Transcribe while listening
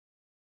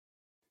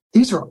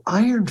These are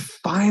iron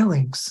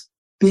filings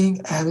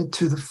being added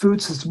to the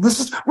food system.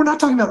 We're not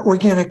talking about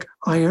organic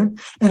iron.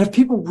 And if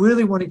people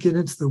really want to get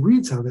into the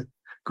weeds of it,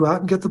 go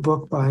out and get the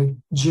book by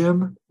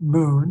Jim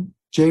Moon,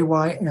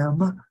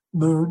 J-Y-M,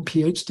 Moon,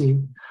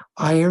 PhD,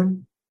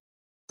 Iron,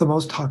 the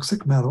Most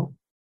Toxic Metal.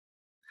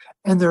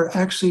 And there are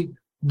actually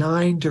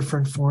 9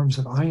 different forms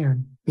of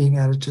iron being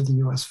added to the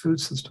U.S. food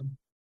system.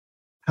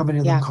 How many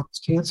of them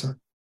cause cancer?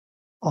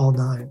 All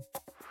 9.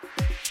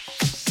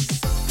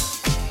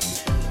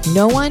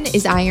 No one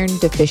is iron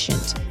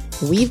deficient.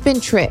 We've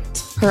been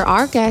tricked, per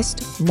our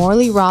guest,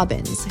 Morley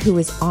Robbins, who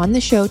is on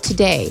the show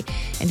today.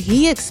 And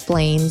he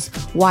explains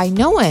why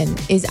no one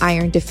is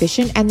iron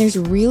deficient. And there's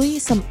really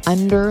some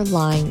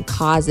underlying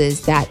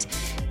causes that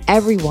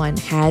everyone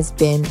has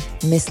been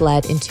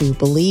misled into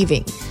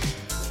believing.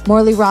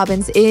 Morley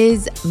Robbins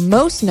is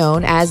most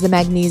known as the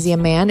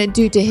Magnesium Man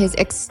due to his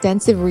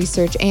extensive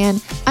research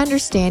and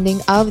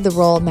understanding of the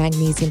role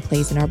magnesium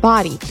plays in our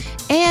body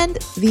and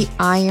the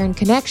iron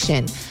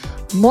connection.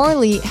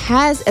 Morley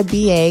has a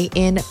BA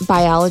in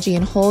biology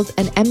and holds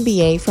an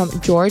MBA from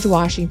George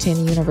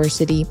Washington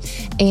University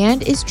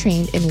and is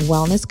trained in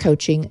wellness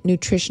coaching,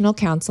 nutritional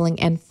counseling,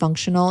 and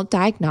functional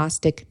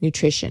diagnostic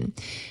nutrition.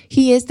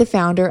 He is the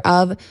founder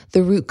of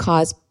the Root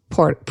Cause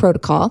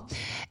Protocol,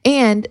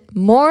 and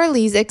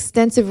Morley's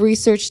extensive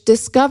research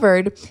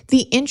discovered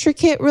the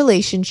intricate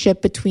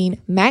relationship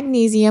between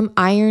magnesium,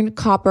 iron,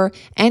 copper,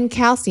 and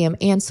calcium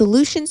and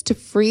solutions to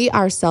free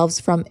ourselves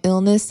from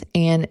illness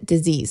and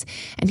disease.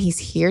 And he's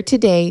here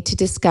today to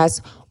discuss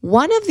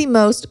one of the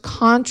most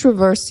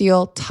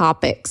controversial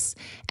topics,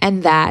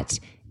 and that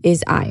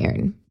is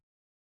iron.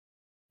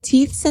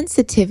 Teeth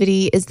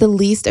sensitivity is the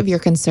least of your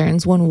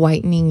concerns when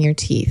whitening your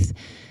teeth.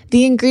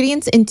 The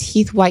ingredients in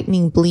teeth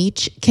whitening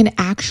bleach can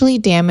actually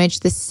damage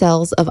the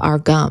cells of our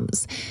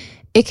gums.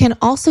 It can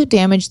also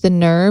damage the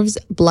nerves,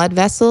 blood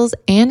vessels,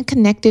 and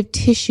connective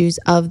tissues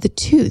of the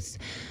tooth.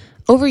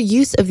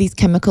 Overuse of these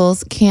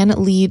chemicals can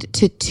lead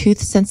to tooth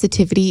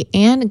sensitivity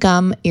and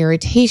gum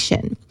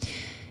irritation.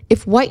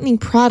 If whitening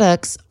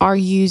products are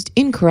used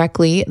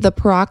incorrectly, the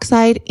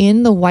peroxide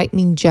in the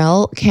whitening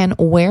gel can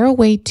wear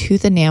away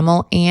tooth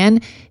enamel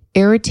and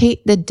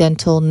irritate the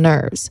dental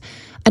nerves.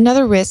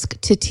 Another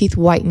risk to teeth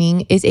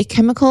whitening is a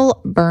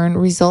chemical burn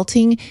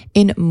resulting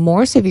in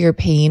more severe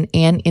pain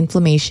and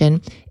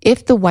inflammation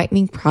if the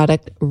whitening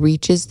product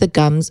reaches the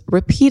gums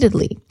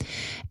repeatedly.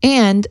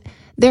 And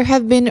there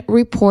have been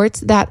reports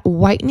that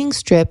whitening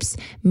strips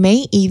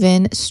may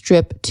even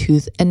strip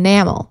tooth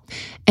enamel.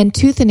 And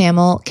tooth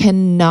enamel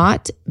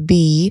cannot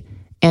be,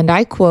 and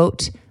I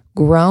quote,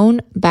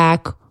 grown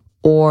back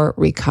or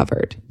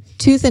recovered.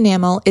 Tooth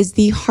enamel is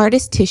the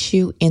hardest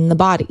tissue in the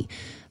body.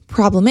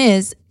 Problem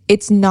is,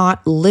 it's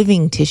not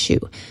living tissue,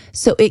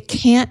 so it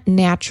can't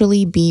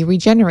naturally be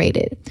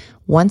regenerated.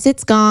 Once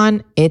it's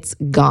gone, it's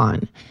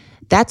gone.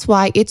 That's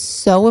why it's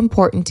so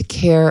important to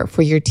care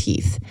for your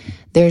teeth.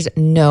 There's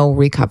no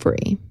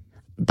recovery.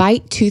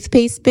 Bite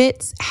toothpaste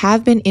bits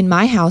have been in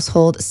my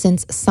household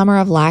since summer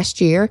of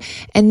last year,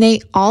 and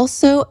they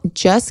also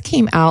just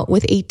came out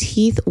with a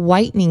teeth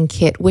whitening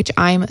kit, which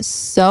I'm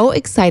so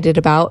excited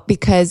about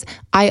because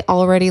I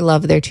already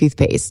love their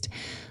toothpaste.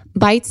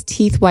 Bite's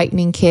teeth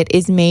whitening kit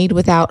is made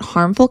without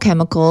harmful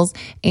chemicals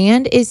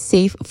and is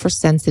safe for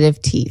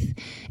sensitive teeth.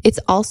 It's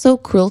also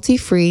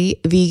cruelty-free,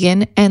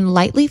 vegan, and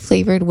lightly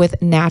flavored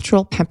with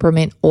natural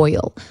peppermint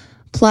oil.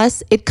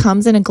 Plus, it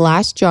comes in a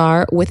glass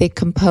jar with a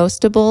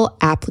compostable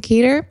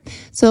applicator,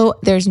 so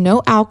there's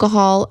no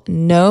alcohol,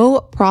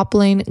 no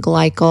propylene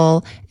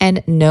glycol,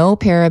 and no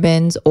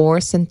parabens or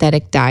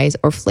synthetic dyes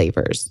or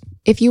flavors.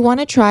 If you want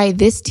to try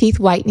this teeth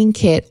whitening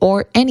kit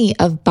or any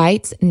of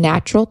Bite's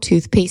natural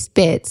toothpaste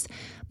bits,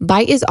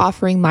 Bite is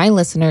offering my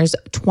listeners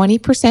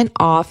 20%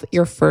 off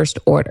your first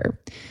order.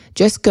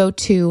 Just go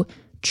to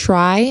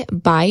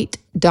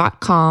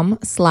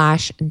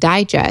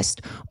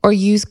trybite.com/digest or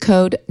use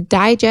code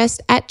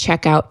DIGEST at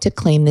checkout to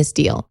claim this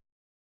deal.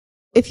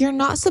 If you're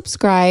not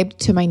subscribed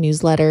to my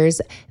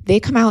newsletters, they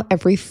come out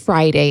every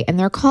Friday and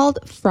they're called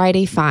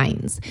Friday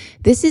Finds.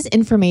 This is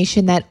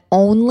information that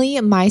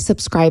only my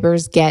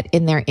subscribers get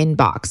in their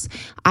inbox.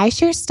 I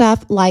share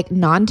stuff like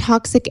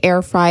non-toxic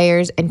air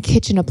fryers and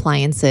kitchen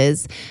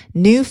appliances,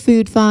 new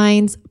food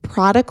finds,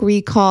 product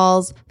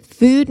recalls,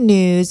 food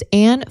news,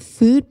 and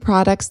food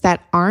products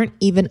that aren't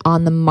even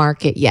on the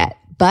market yet,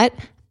 but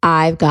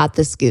I've got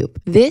the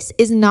scoop. This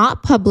is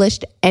not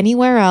published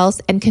anywhere else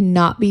and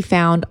cannot be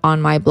found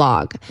on my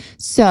blog.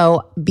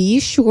 So be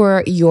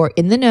sure you're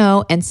in the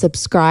know and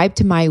subscribe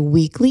to my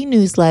weekly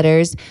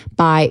newsletters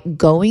by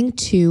going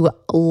to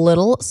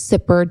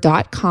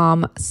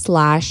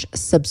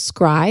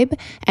littlesipper.com/subscribe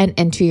and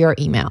enter your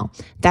email.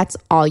 That's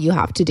all you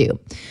have to do.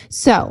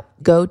 So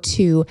go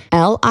to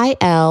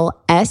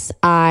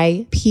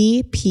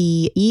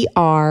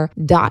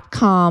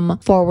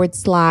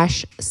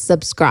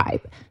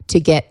LILSIPPER.com/subscribe to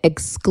get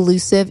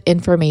exclusive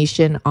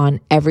information on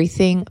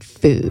everything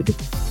food.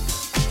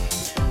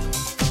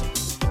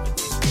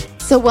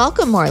 So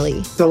welcome,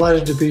 Morley.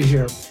 Delighted to be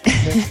here.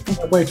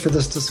 Can't wait for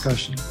this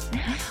discussion.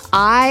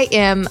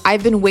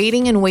 I've been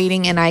waiting and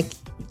waiting, and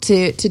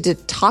to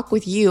talk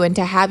with you and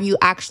to have you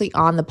actually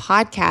on the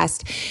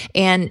podcast.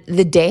 And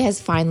the day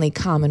has finally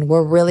come, and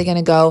we're really going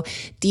to go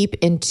deep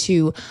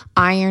into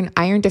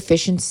iron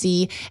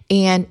deficiency,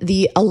 and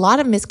a lot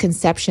of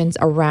misconceptions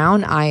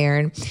around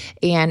iron.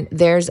 And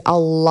there's a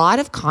lot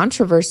of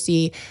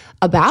controversy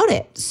about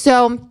it.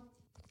 So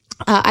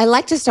I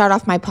like to start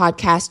off my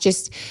podcast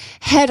just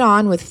head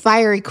on with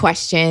fiery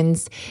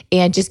questions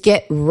and just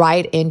get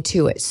right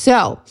into it.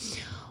 So,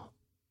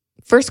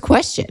 first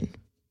question.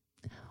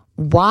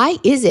 Why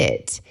is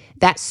it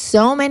that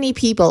so many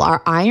people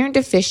are iron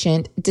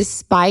deficient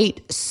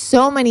despite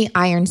so many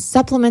iron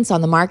supplements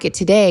on the market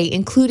today,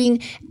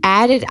 including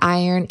added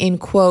iron in,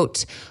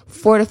 quote,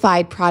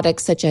 fortified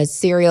products such as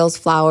cereals,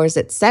 flours,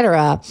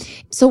 etc.?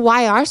 So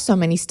why are so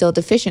many still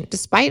deficient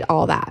despite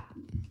all that?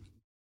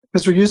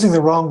 Because we're using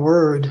the wrong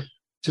word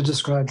to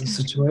describe the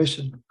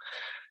situation.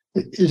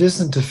 It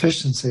isn't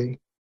deficiency,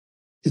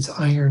 it's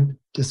iron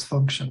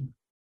dysfunction.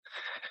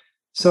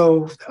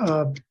 So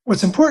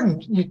what's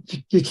important,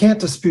 you can't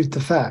dispute the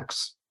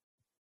facts.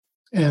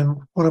 And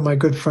one of my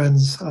good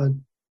friends,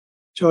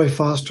 Joey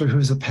Foster,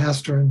 who's a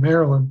pastor in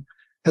Maryland,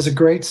 has a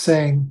great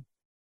saying,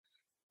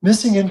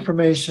 missing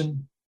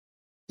information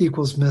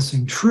equals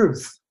missing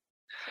truth.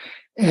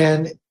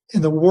 And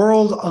in the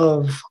world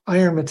of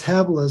iron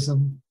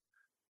metabolism,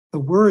 the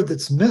word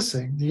that's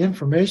missing, the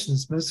information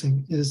that's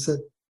missing, is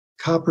that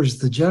copper is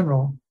the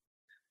general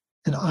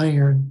and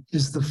iron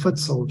is the foot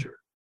soldier.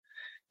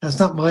 That's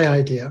not my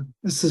idea.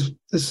 This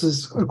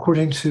is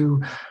according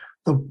to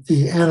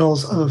the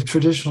annals of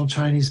traditional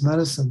Chinese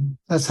medicine.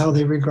 That's how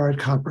they regard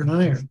copper and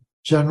iron,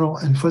 general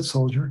and foot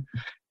soldier.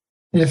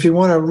 And if you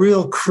want a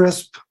real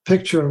crisp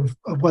picture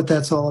of what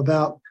that's all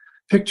about,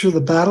 picture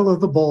the Battle of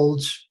the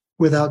Bulge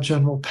without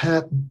General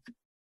Patton.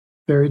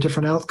 Very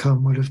different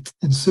outcome would have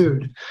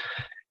ensued.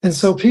 And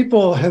so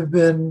people have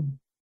been,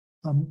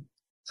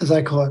 as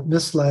I call it,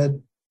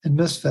 misled and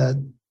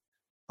misfed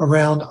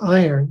around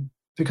iron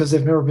because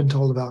they've never been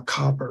told about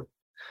copper.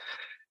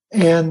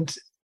 And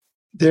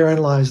therein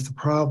lies the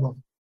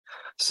problem.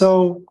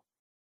 So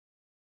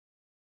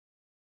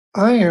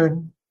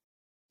iron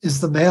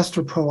is the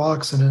master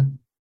pro-oxidant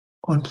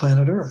on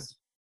planet Earth.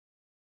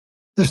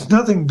 There's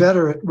nothing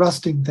better at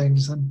rusting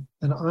things than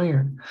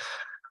iron.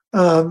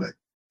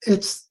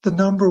 It's the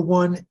number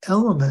one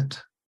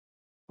element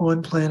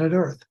on planet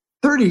Earth.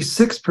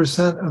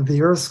 36% of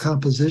the Earth's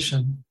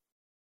composition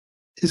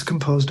is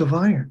composed of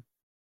iron.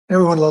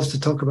 Everyone loves to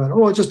talk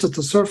about, just at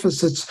the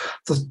surface, it's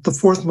the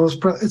fourth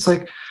most. It's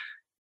like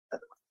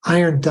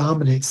iron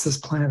dominates this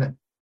planet.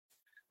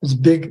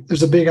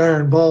 There's a big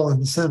iron ball in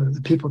the center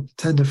that people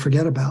tend to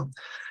forget about.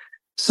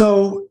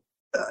 So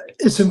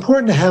it's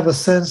important to have a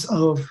sense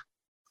of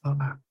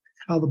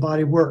how the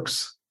body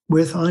works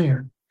with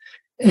iron.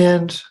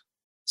 And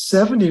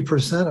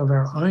 70% of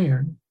our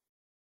iron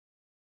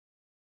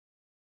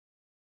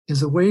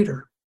is a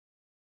waiter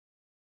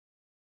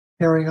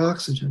carrying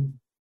oxygen.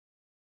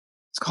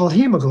 It's called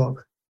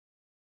hemoglobin.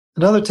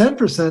 Another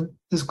 10%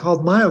 is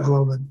called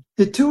myoglobin.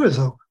 It too is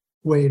a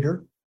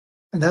waiter,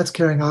 and that's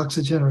carrying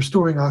oxygen or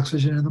storing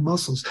oxygen in the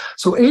muscles.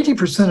 So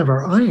 80% of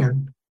our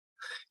iron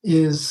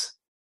is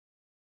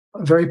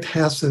a very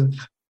passive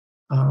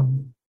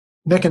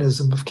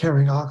mechanism of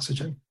carrying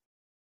oxygen.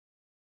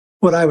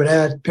 What I would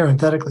add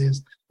parenthetically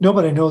is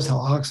nobody knows how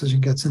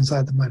oxygen gets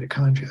inside the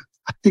mitochondria.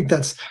 I think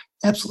that's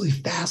absolutely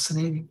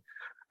fascinating.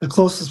 The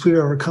closest we've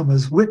ever come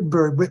is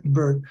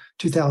Wittenberg,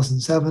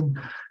 2007,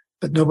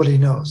 but nobody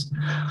knows.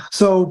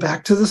 So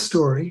back to the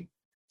story.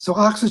 So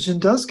oxygen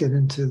does get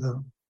into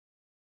the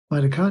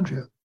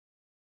mitochondria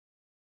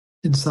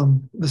in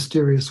some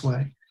mysterious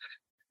way.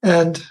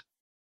 And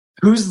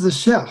who's the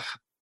chef?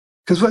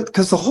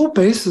 Because the whole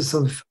basis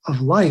of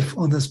life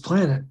on this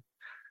planet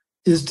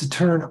is to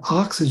turn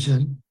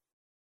oxygen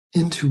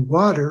into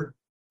water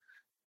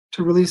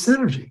to release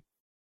energy.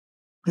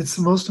 It's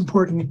the most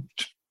important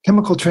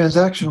chemical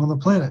transaction on the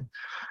planet.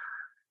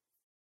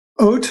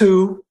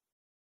 O2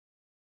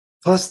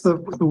 plus the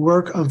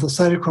work of the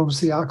cytochrome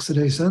C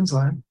oxidase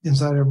enzyme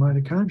inside our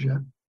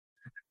mitochondria,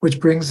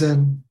 which brings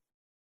in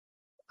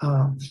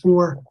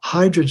 4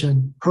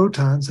 hydrogen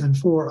protons and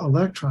 4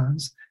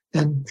 electrons,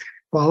 and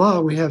voila,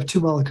 we have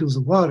 2 molecules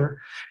of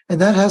water, and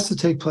that has to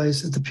take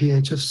place at the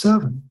pH of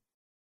 7.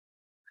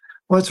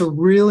 Well, it's a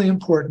really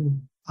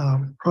important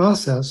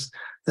process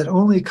that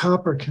only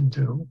copper can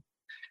do.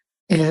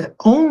 And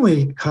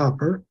only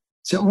copper,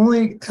 it's the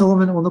only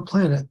element on the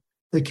planet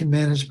that can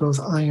manage both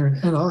iron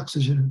and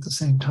oxygen at the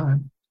same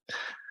time.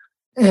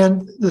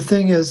 And the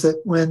thing is that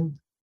when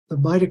the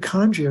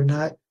mitochondria are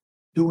not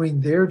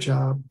doing their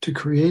job to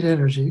create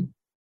energy,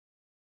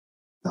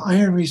 the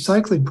iron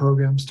recycling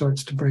program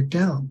starts to break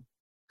down.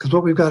 Because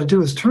what we've got to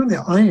do is turn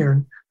the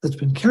iron that's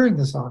been carrying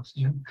this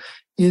oxygen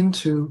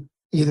into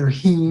either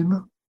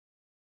heme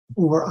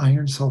or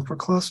iron sulfur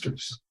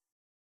clusters.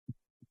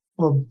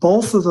 Well,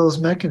 both of those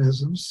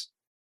mechanisms,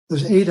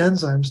 there's 8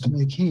 enzymes to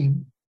make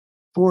heme.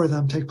 4 of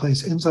them take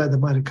place inside the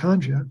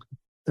mitochondria.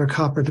 they're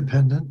copper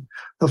dependent.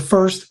 The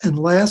first and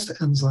last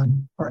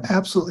enzyme are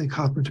absolutely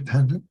copper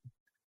dependent.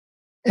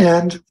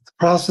 And the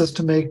process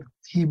to make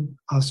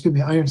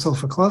iron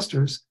sulfur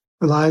clusters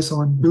relies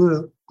on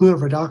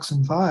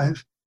glutaredoxin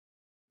 5,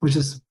 which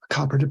is a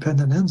copper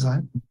dependent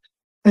enzyme.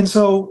 And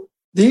so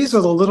these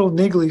are the little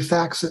niggly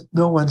facts that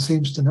no one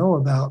seems to know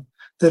about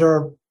that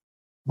are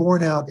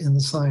borne out in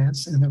the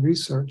science and the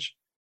research.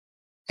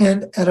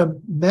 And at a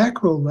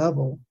macro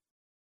level,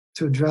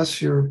 to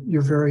address your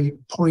very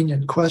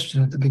poignant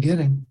question at the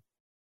beginning,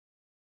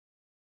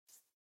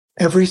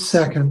 every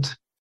second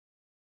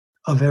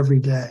of every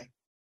day,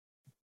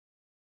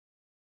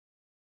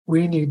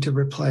 we need to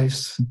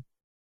replace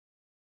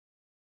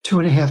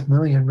 2.5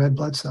 million red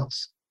blood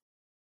cells.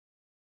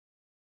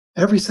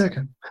 Every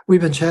second.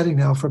 We've been chatting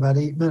now for about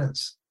 8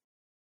 minutes,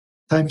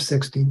 times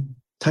 60,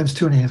 times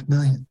 2.5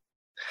 million.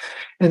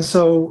 And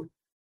so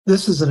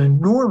this is an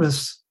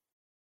enormous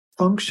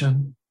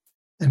function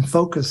and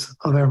focus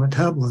of our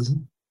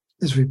metabolism,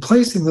 is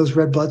replacing those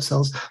red blood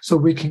cells so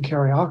we can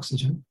carry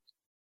oxygen.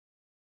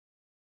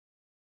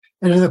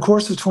 And in the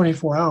course of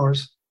 24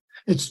 hours,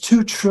 it's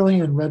 2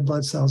 trillion red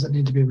blood cells that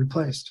need to be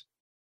replaced.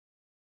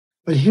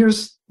 But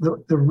here's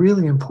the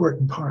really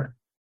important part.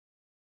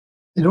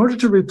 In order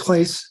to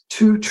replace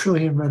 2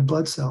 trillion red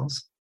blood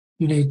cells,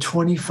 you need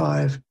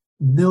 25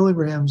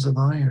 milligrams of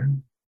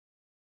iron.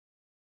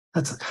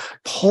 That's a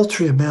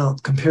paltry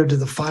amount compared to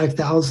the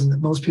 5,000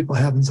 that most people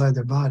have inside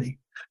their body.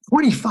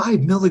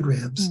 25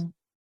 milligrams.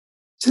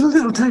 It's a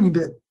little tiny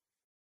bit.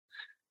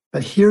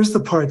 But here's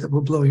the part that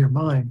will blow your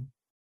mind.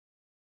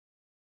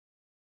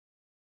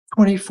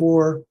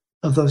 24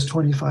 of those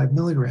 25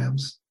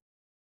 milligrams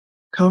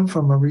come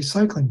from a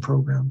recycling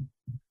program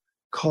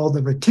called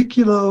the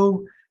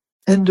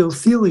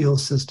reticuloendothelial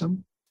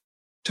system.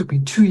 It took me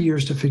 2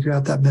 years to figure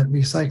out that meant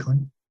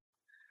recycling.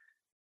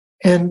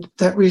 And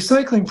that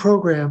recycling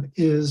program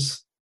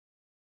is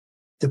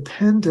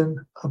dependent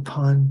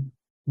upon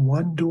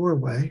one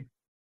doorway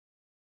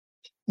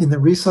in the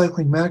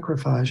recycling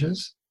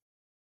macrophages.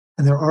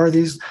 And there are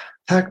these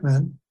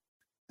Pac-Men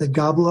that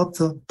gobble up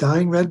the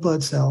dying red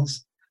blood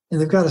cells,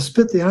 and they've got to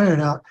spit the iron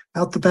out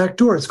the back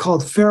door. It's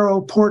called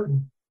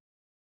ferroportin,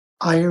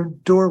 iron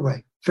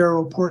doorway,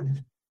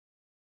 ferroportin.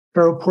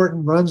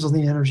 Ferroportin runs on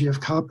the energy of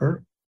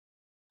copper.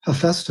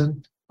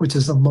 Hephaestin, which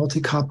is a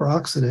multi-copper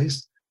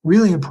oxidase,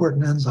 really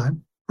important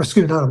enzyme, or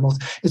excuse me, not a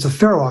multi, it's a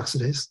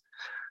ferroxidase,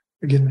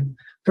 forgive me,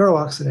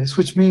 ferroxidase,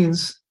 which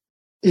means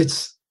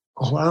it's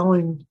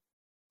allowing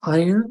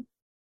iron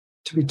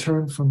to be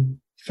turned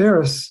from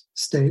ferrous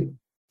state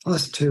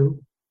 +2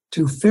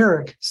 to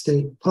ferric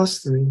state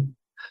 +3,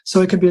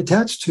 so it can be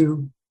attached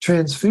to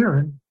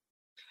transferrin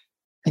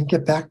and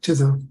get back to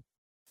the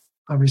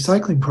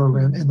recycling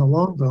program in the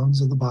long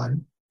bones of the body.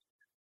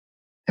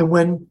 And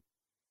when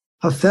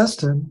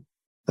hephaestin,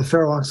 the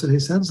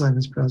ferroxidase enzyme,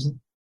 is present,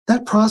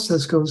 that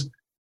process goes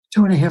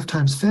 2.5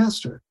 times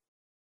faster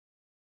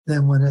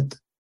than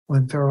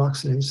when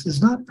ferroxidase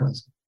is not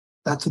present.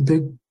 That's a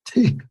big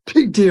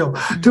deal,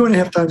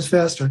 2.5 times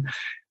faster.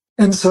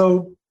 And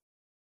so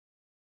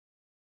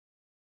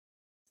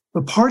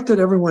the part that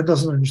everyone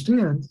doesn't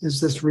understand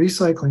is this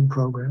recycling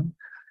program,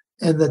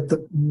 and that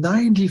the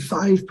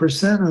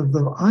 95% of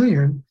the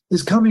iron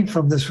is coming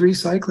from this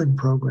recycling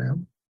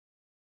program.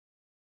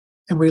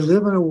 And we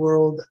live in a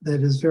world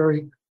that is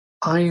very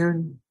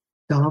iron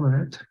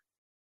dominant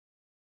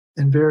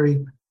and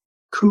very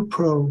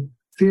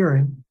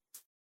cupro-fearing.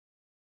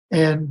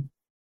 And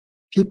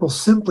people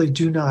simply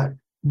do not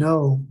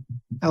know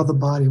how the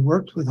body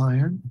works with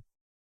iron,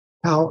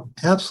 how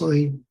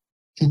absolutely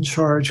in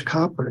charge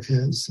copper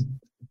is.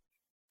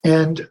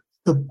 And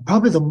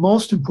probably the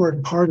most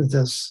important part of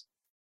this,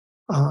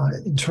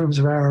 in terms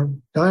of our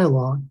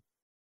dialogue,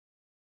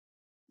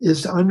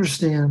 is to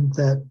understand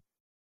that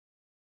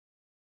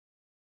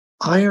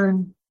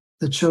iron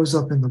that shows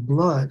up in the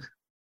blood,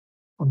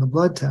 on the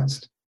blood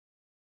test,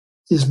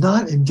 is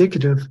not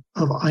indicative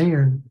of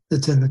iron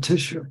that's in the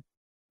tissue.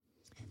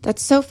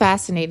 That's so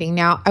fascinating.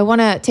 Now, I want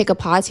to take a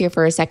pause here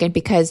for a second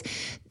because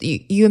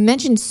you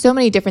mentioned so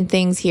many different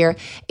things here.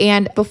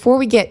 And before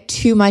we get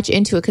too much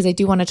into it, because I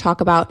do want to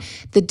talk about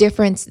the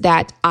difference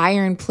that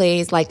iron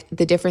plays, like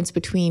the difference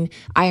between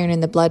iron in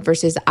the blood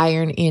versus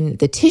iron in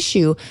the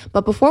tissue.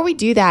 But before we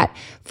do that,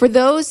 for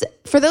those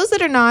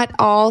that are not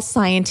all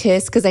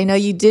scientists, because I know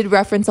you did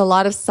reference a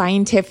lot of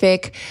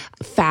scientific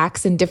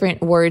facts and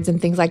different words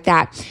and things like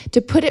that, to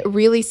put it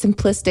really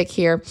simplistic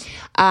here,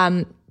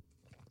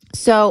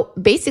 so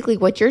basically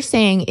what you're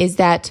saying is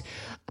that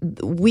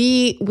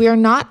we are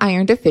not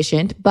iron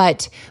deficient,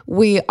 but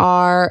we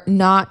are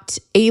not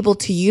able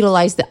to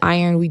utilize the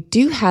iron we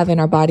do have in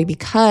our body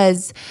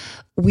because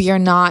we are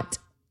not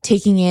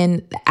taking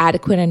in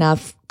adequate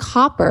enough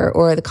copper,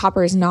 or the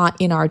copper is not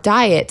in our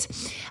diet.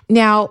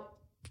 Now,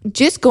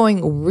 just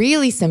going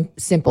really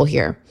simple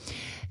here,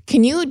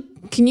 can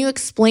you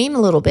explain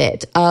a little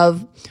bit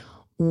of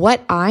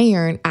what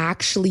iron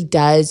actually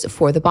does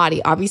for the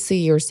body. Obviously,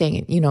 you're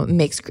saying, it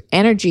makes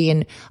energy.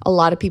 And a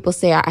lot of people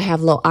say, I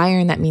have low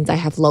iron. That means I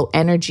have low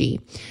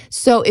energy.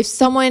 So if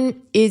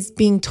someone is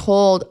being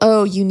told,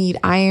 oh, you need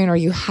iron or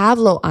you have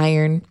low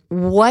iron,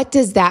 what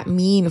does that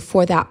mean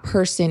for that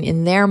person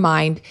in their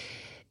mind?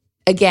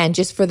 Again,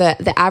 just for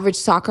the average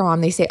soccer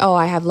mom, they say, oh,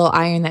 I have low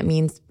iron. That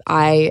means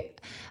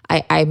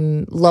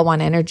I'm low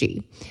on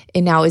energy.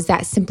 And now, is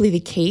that simply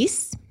the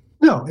case?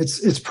 No,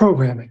 it's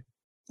programming.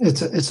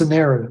 It's a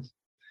narrative.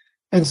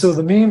 And so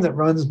the meme that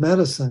runs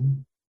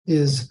medicine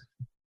is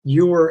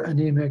you're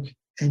anemic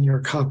and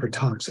you're copper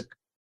toxic.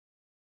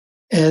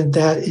 And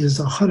that is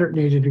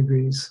 180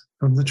 degrees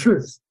from the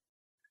truth.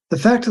 The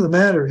fact of the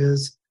matter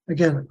is,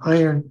 again,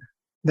 iron,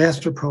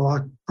 master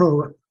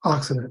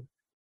pro-oxidant,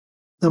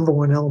 number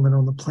one element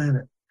on the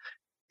planet.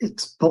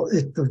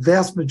 The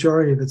vast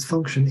majority of its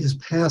function is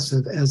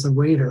passive as a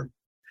waiter.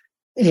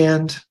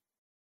 And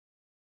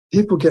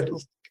people get,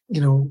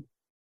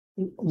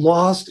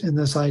 lost in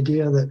this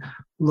idea that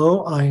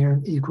low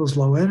iron equals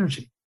low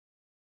energy.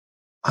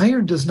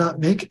 Iron does not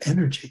make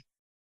energy.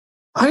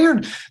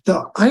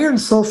 The iron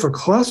sulfur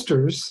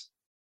clusters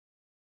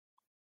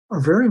are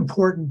very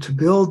important to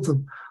build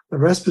the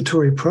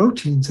respiratory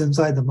proteins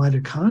inside the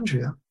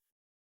mitochondria,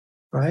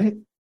 right?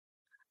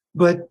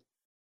 But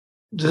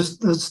does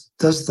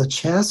the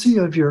chassis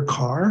of your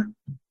car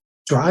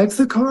drive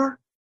the car?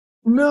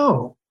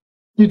 No.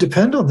 You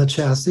depend on the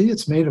chassis.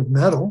 It's made of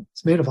metal.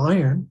 It's made of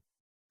iron.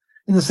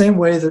 In the same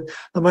way that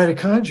the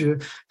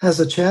mitochondria has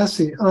a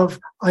chassis of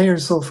iron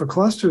sulfur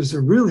clusters,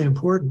 are really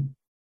important,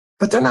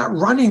 but they're not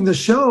running the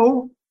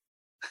show.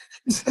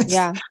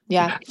 Yeah.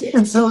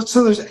 And so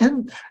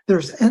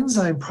there's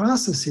enzyme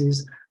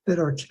processes that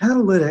are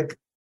catalytic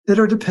that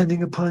are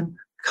depending upon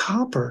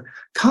copper.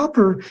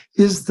 Copper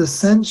is the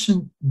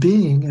sentient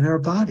being in our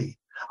body.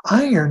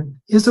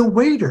 Iron is a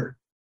waiter.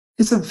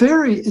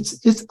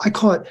 I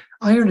call it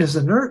iron is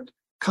inert,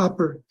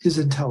 copper is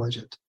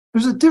intelligent.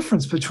 There's a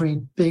difference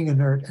between being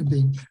inert and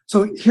being.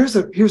 So here's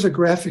a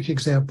graphic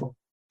example.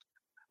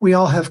 We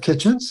all have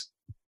kitchens,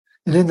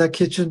 and in that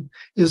kitchen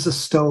is a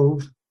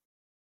stove.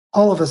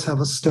 All of us have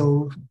a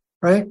stove,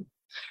 right?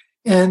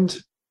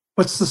 And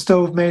what's the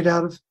stove made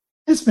out of?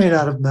 It's made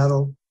out of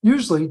metal,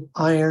 usually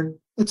iron.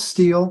 It's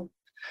steel,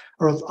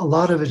 or a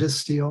lot of it is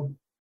steel.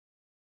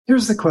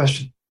 Here's the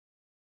question.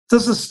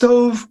 Does the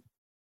stove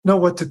know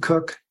what to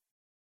cook?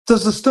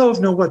 Does the stove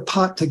know what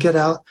pot to get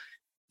out?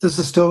 Does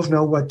the stove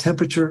know what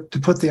temperature to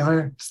put the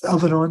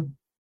oven on?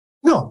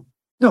 No.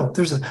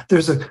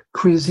 There's a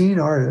cuisine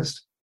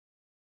artist.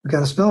 We got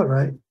to spell it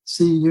right.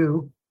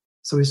 C-U.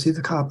 So we see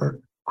the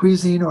copper.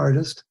 Cuisine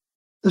artist,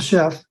 the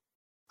chef,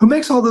 who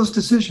makes all those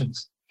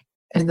decisions.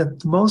 And the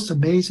most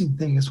amazing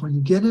thing is when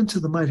you get into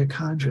the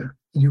mitochondria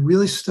and you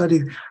really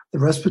study the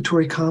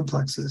respiratory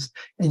complexes,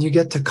 and you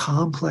get to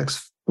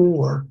complex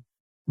 4,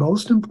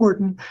 most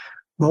important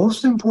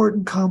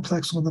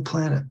complex on the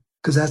planet,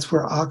 because that's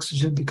where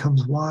oxygen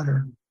becomes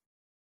water.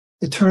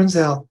 It turns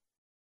out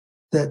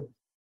that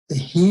the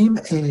heme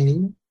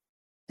A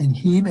and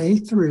heme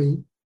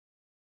A3,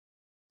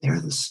 they're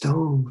the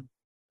stove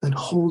that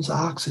holds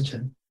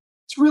oxygen.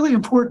 It's really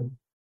important.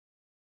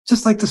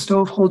 Just like the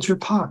stove holds your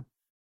pot.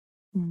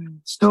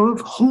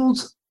 Stove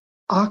holds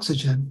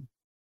oxygen,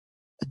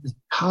 and the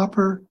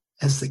copper,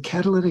 as the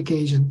catalytic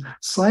agent,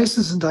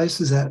 slices and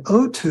dices that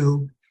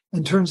O2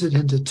 and turns it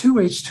into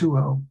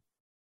 2H2O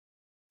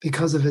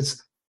because of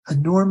its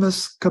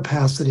enormous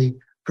capacity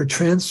for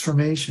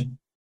transformation.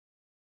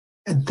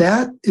 And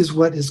that is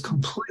what is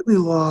completely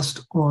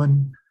lost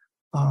on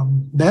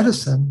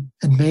medicine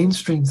and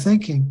mainstream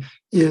thinking.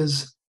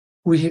 Is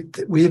we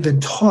have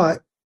been taught,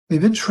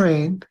 we've been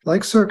trained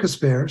like circus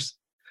bears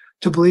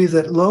to believe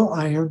that low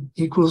iron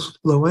equals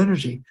low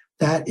energy.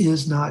 That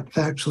is not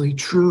factually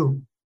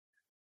true.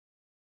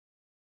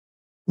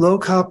 Low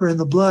copper in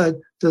the blood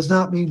does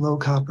not mean low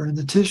copper in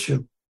the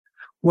tissue.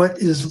 What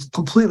is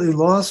completely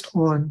lost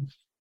on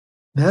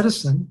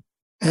medicine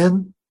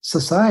and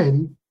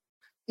society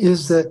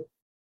is that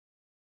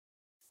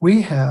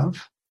we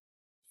have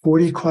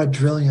 40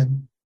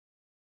 quadrillion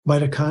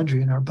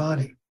mitochondria in our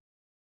body.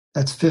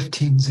 That's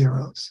 15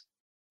 zeros.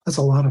 That's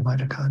a lot of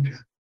mitochondria.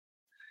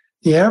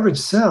 The average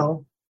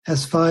cell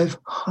has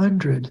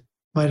 500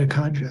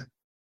 mitochondria.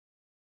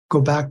 Go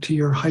back to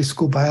your high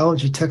school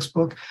biology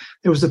textbook.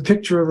 There was a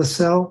picture of a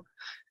cell,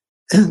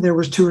 and there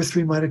was 2 or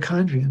 3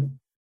 mitochondria in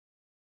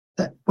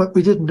it. What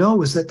we didn't know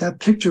was that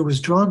picture was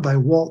drawn by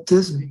Walt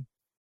Disney.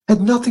 It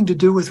had nothing to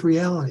do with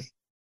reality.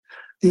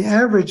 The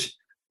average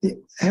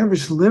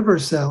liver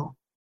cell,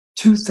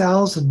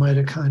 2,000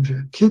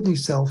 mitochondria. Kidney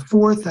cell,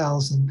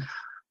 4,000.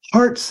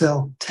 Heart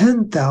cell,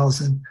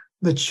 10,000.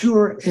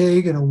 Mature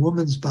egg in a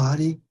woman's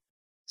body,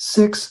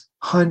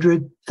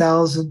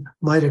 600,000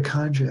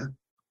 mitochondria.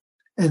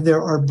 And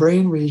there are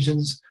brain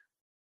regions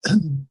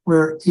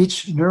where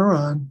each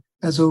neuron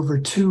has over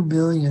 2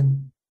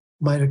 million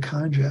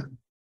mitochondria.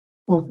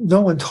 Well,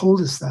 no one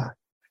told us that.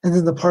 And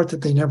then the part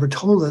that they never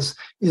told us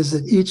is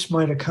that each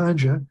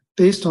mitochondria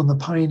based on the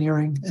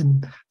pioneering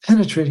and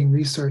penetrating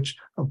research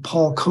of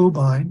Paul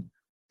Cobain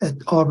at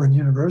Auburn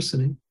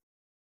University,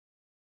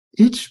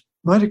 each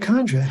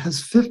mitochondria has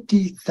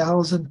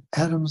 50,000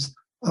 atoms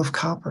of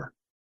copper.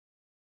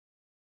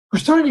 We're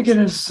starting to get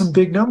into some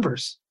big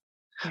numbers.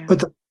 Yeah.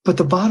 But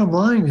the bottom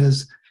line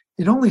is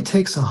it only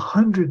takes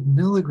 100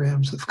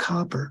 milligrams of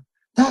copper.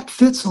 That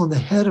fits on the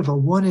head of a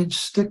 1-inch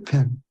stick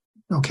pin,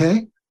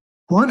 okay?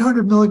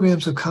 100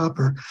 milligrams of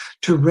copper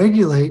to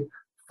regulate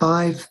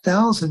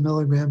 5,000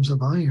 milligrams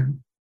of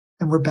iron,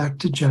 and we're back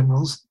to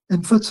generals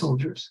and foot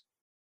soldiers.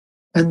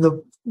 And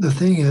the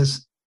thing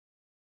is,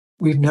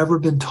 we've never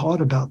been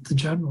taught about the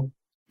general.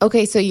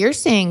 Okay, so you're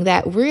saying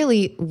that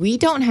really we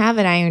don't have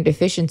an iron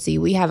deficiency,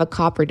 we have a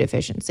copper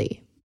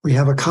deficiency. We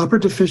have a copper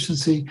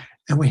deficiency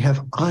and we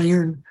have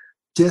iron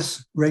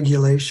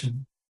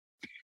dysregulation.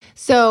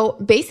 So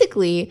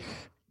basically,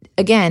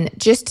 again,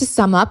 just to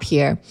sum up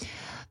here,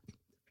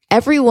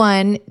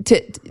 everyone,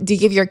 to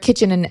give your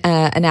kitchen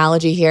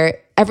analogy here,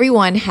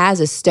 everyone has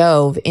a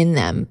stove in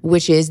them,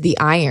 which is the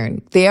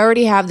iron. They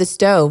already have the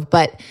stove,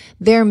 but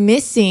they're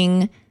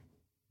missing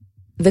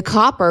the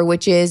copper,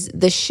 which is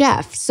the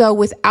chef. So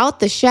without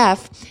the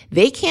chef,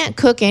 they can't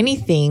cook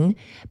anything.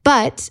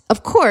 But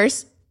of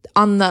course,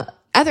 on the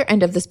other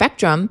end of the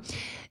spectrum,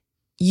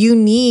 you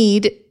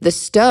need the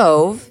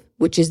stove,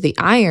 which is the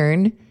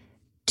iron,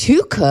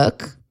 to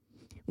cook.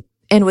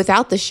 And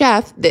without the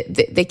chef,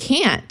 they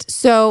can't.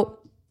 So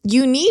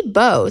you need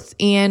both.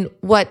 And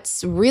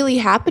what's really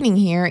happening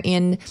here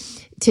in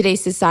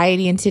today's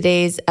society and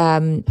today's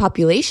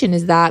population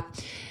is that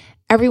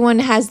everyone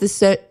has the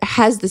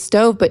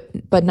stove,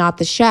 but not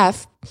the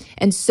chef.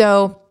 And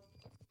so,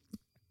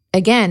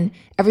 again,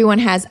 everyone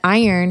has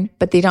iron,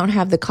 but they don't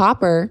have the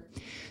copper.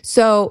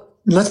 So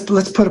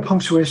let's put a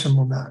punctuation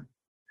on that.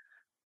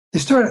 They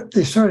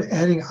started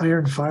adding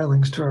iron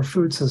filings to our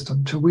food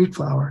system, to wheat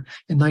flour,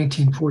 in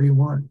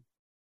 1941.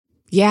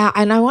 Yeah,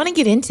 and I want to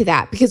get into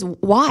that because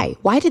why?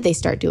 Why did they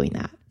start doing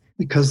that?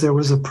 Because there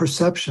was a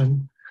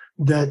perception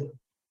that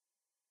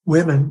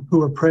women who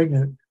were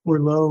pregnant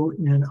were low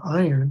in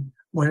iron,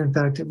 when in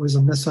fact it was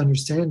a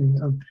misunderstanding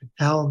of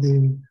how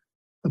the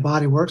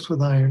body works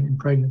with iron in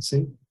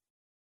pregnancy.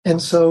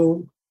 And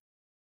so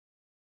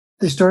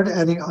they started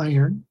adding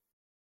iron.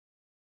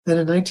 Then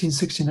in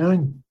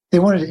 1969, they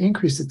wanted to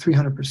increase it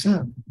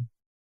 300%.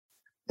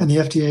 And the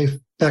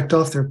FDA backed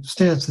off their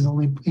stance and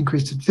only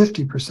increased it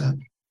 50%.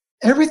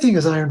 Everything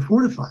is iron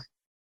fortified.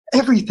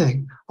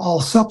 Everything, all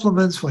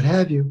supplements, what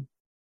have you.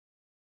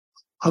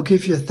 I'll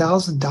give you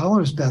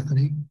 $1,000,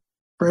 Bethany,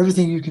 for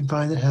everything you can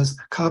find that has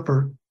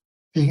copper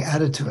being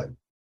added to it.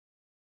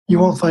 You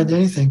won't find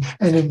anything.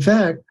 And in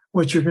fact,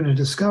 what you're going to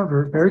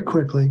discover very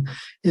quickly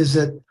is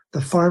that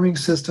the farming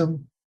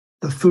system,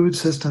 the food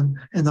system,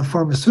 and the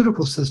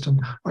pharmaceutical system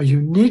are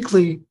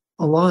uniquely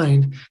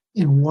aligned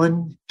in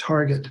one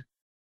target: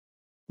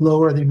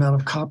 lower the amount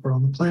of copper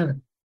on the planet.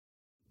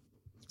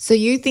 So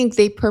you think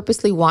they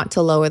purposely want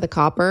to lower the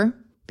copper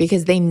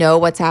because they know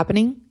what's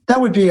happening?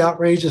 That would be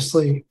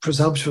outrageously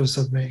presumptuous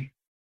of me.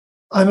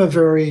 I'm a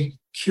very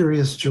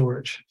curious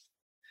George.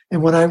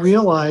 And when I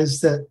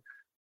realized that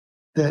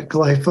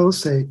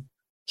glyphosate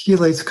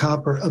chelates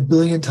copper 1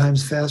 billion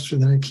times faster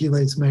than it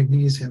chelates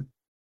magnesium,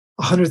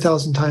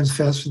 100,000 times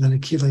faster than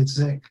it chelates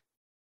zinc,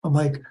 I'm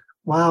like,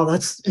 wow,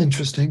 that's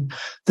interesting,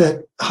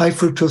 that high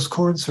fructose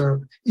corn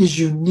syrup is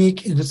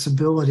unique in its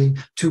ability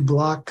to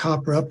block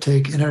copper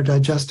uptake in our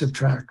digestive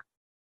tract.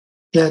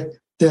 That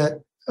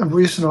a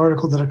recent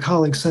article that a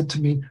colleague sent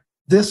to me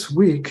this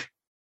week,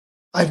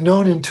 I've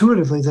known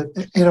intuitively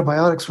that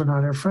antibiotics were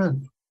not our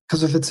friend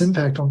because of its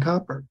impact on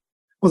copper.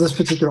 Well, this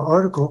particular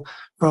article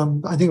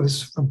from, I think it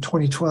was from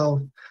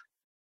 2012,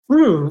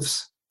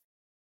 proves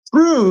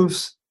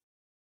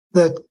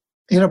that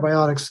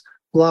antibiotics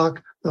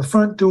block the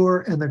front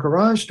door and the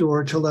garage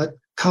door to let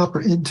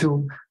copper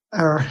into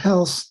our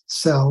house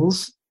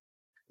cells.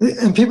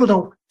 And people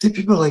are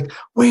like,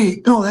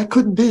 wait, no, that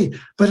couldn't be.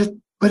 But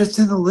it's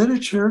in the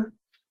literature.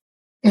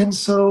 And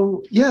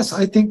so, yes,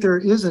 I think there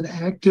is an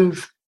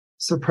active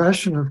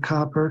suppression of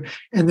copper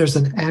and there's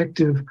an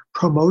active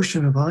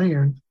promotion of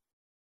iron.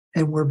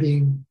 And we're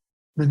being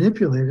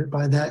manipulated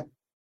by that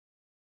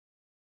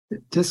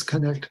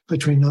disconnect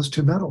between those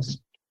two metals.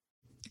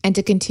 And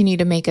to continue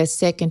to make us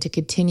sick and to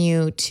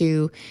continue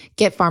to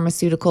get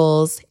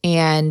pharmaceuticals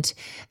and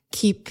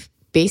keep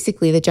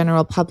basically the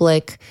general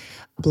public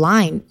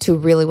blind to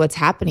really what's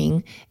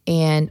happening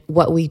and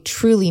what we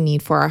truly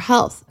need for our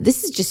health.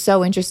 This is just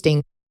so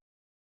interesting.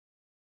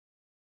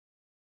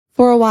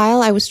 For a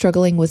while, I was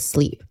struggling with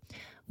sleep,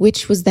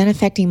 which was then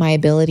affecting my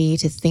ability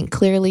to think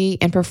clearly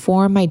and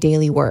perform my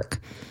daily work.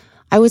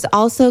 I was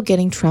also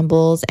getting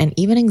trembles and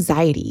even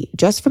anxiety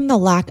just from the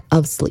lack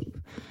of sleep.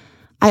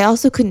 I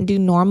also couldn't do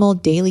normal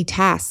daily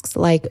tasks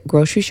like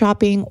grocery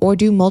shopping or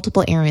do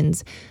multiple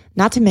errands,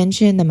 not to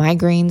mention the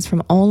migraines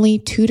from only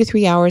 2 to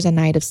 3 hours a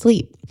night of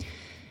sleep.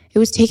 It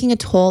was taking a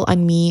toll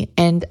on me,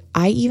 and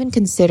I even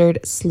considered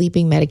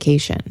sleeping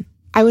medication.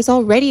 I was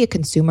already a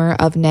consumer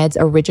of Ned's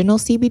original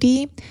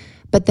CBD,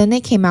 but then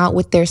they came out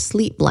with their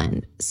sleep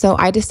blend, so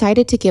I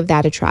decided to give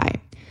that a try.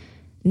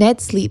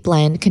 Ned's Sleep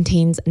Blend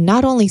contains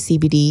not only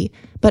CBD,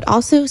 but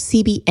also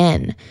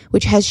CBN,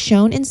 which has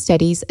shown in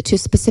studies to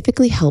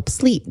specifically help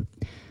sleep.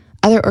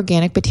 Other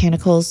organic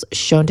botanicals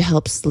shown to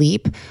help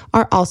sleep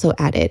are also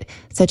added,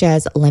 such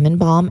as lemon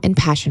balm and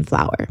passion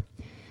flower.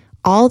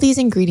 All these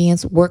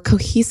ingredients work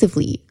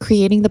cohesively,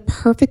 creating the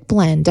perfect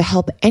blend to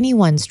help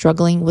anyone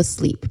struggling with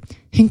sleep,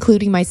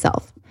 including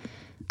myself.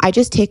 I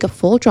just take a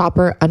full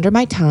dropper under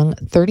my tongue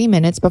 30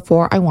 minutes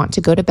before I want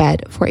to go to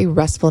bed for a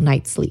restful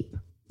night's sleep.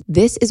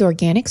 This is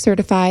organic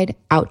certified,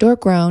 outdoor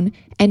grown,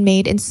 and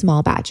made in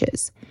small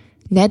batches.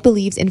 Ned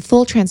believes in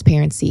full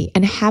transparency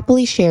and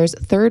happily shares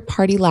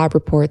third-party lab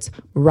reports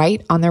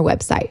right on their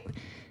website.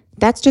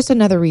 That's just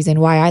another reason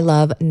why I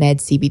love Ned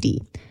CBD.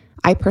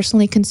 I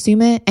personally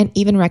consume it and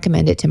even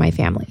recommend it to my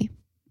family.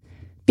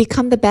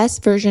 Become the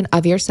best version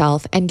of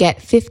yourself and get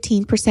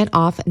 15%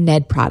 off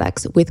Ned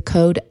products with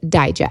code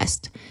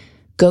DIGEST.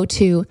 Go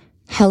to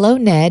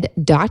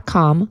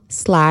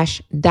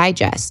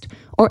helloned.com/digest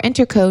or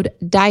enter code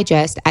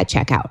DIGEST at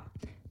checkout.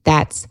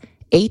 That's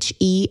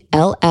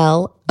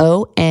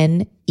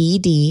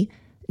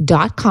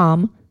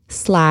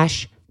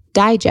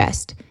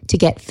HELLONED.com/digest to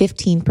get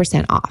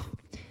 15% off.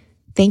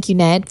 Thank you,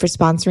 Ned, for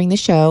sponsoring the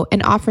show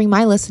and offering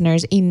my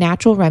listeners a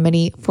natural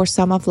remedy for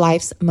some of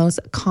life's most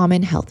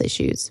common health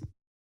issues.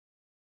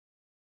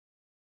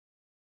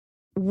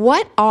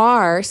 What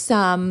are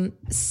some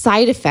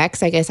side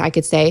effects, I guess I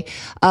could say,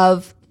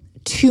 of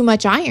too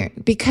much iron?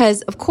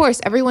 Because, of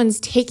course, everyone's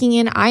taking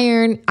in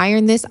iron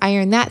this,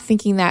 iron that,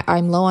 thinking that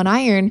I'm low on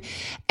iron.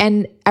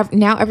 And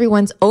now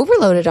everyone's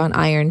overloaded on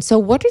iron. So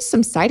what are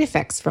some side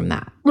effects from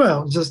that?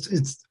 Well,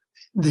 it's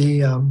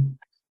the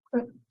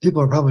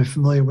people are probably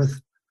familiar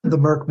with the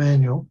Merck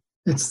manual.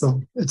 It's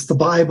the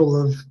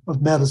Bible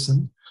of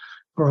medicine.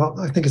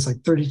 I think it's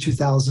like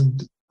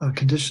 32,000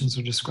 conditions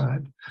are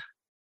described.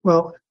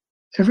 Well,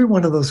 every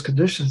one of those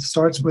conditions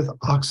starts with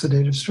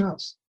oxidative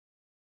stress.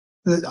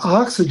 The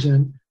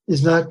oxygen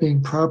is not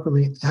being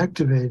properly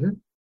activated.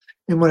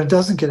 And when it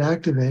doesn't get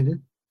activated,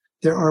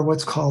 there are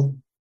what's called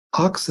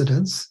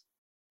oxidants,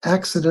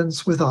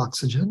 accidents with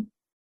oxygen.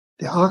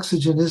 The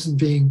oxygen isn't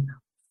being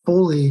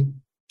fully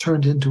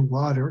turned into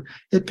water.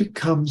 It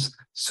becomes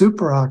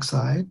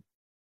superoxide,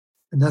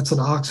 and that's an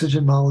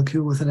oxygen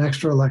molecule with an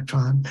extra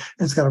electron, and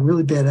it's got a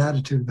really bad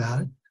attitude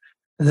about it.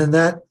 And then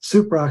that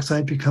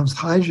superoxide becomes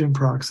hydrogen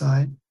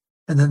peroxide,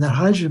 and then that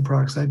hydrogen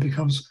peroxide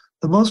becomes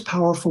the most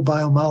powerful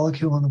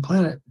biomolecule on the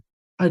planet,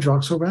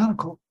 hydroxyl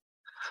radical.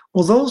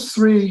 Well, those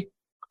three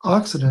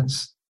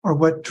oxidants are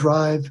what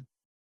drive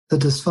the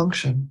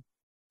dysfunction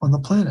on the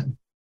planet.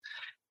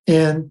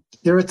 And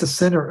they're at the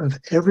center of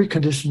every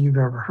condition you've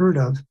ever heard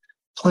of,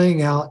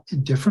 playing out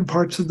in different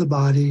parts of the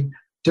body,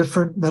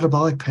 different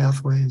metabolic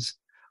pathways.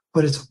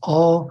 But it's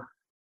all,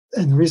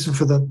 and the reason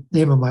for the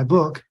name of my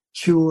book,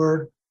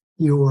 Cure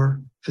Your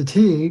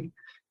Fatigue,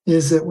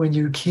 is that when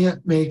you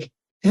can't make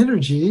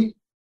energy,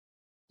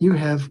 you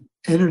have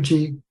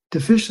energy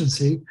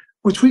deficiency,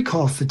 which we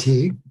call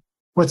fatigue.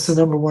 What's the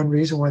number one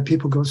reason why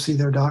people go see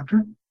their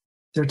doctor?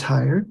 They're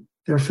tired,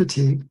 they're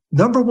fatigued.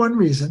 Number one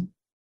reason,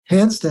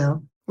 hands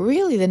down.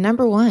 Really, the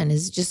number one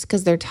is just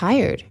because they're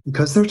tired.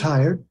 Because they're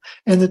tired.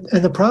 And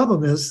the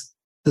problem is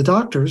the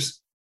doctors,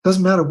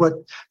 doesn't matter what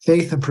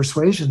faith and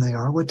persuasion they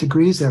are, what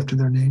degrees after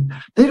their name,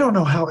 they don't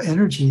know how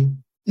energy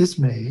is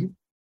made.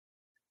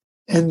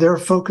 And they're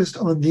focused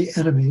on the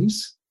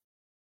enemies,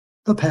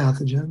 the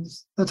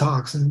pathogens, the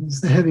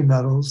toxins, the heavy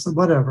metals, the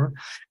whatever.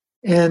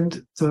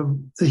 And the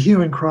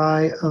hue and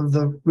cry of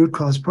the root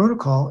cause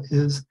protocol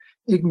is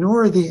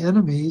ignore the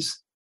enemies,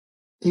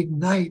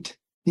 ignite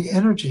the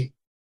energy.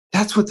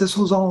 That's what this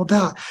was all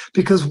about.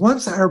 Because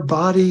once our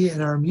body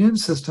and our immune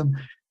system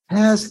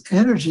has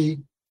energy,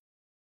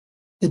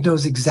 it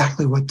knows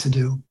exactly what to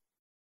do.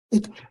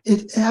 It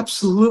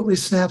absolutely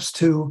snaps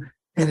to,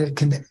 and it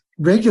can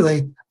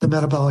regulate the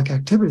metabolic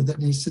activity that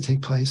needs to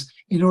take place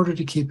in order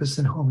to keep us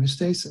in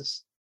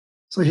homeostasis.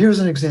 So here's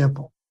an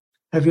example.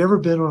 Have you ever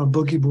been on a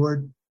boogie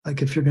board,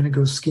 like if you're going to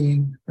go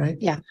skiing, right?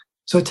 Yeah.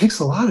 So it takes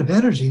a lot of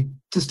energy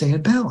to stay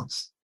in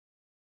balance.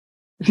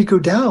 If you go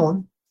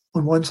down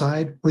on one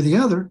side or the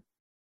other,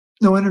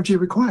 no energy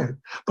required.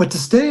 But to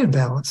stay in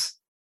balance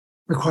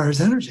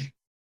requires energy.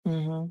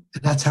 Mm-hmm.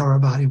 And that's how our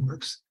body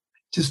works.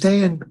 To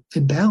stay in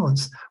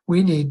balance,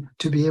 we need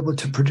to be able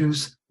to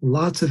produce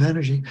lots of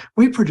energy.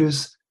 We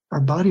produce our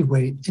body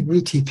weight in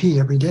ATP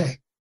every day.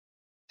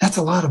 That's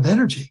a lot of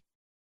energy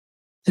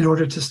in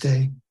order to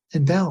stay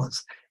in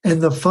balance.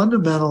 And the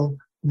fundamental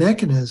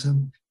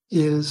mechanism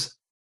is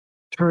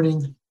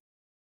turning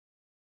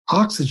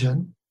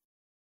oxygen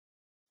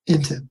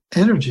into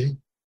energy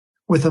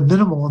with a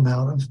minimal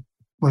amount of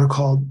what are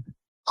called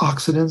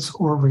oxidants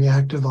or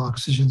reactive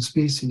oxygen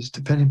species,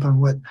 depending upon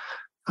what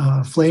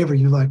flavor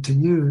you like to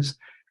use.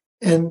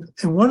 And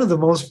one of the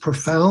most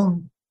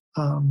profound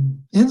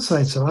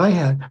insights that I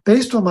had,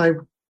 based on my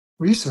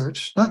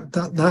research,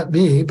 not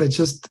me, but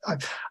just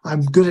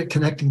I'm good at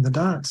connecting the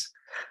dots.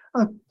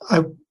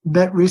 I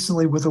met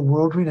recently with a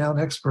world-renowned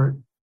expert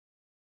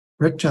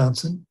Rick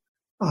Johnson,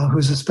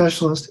 who's a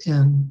specialist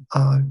in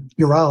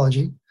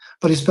urology,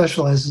 but he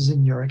specializes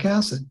in uric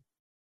acid.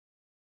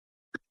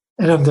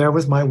 And I'm there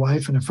with my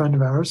wife and a friend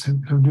of ours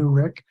who knew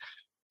Rick,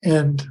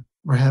 and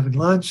we're having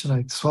lunch, and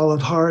I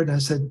swallowed hard. And I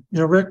said,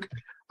 Rick,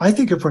 I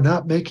think if we're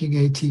not making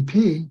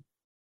ATP,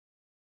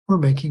 we're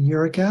making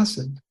uric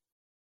acid.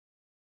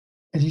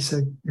 And he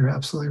said, you're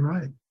absolutely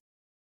right.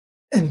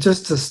 And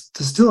just to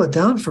distill it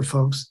down for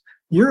folks,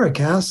 uric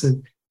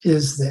acid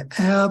is the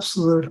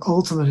absolute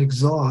ultimate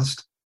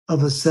exhaust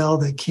of a cell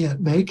that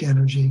can't make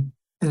energy,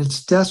 and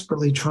it's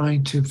desperately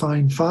trying to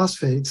find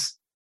phosphates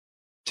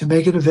to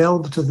make it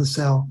available to the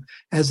cell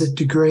as it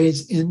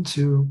degrades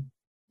into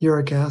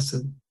uric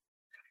acid.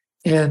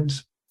 And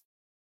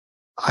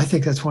I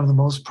think that's one of the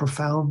most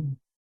profound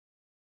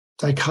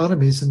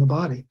dichotomies in the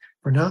body.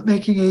 We're not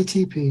making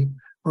ATP,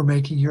 we're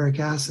making uric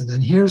acid.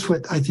 And here's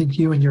what I think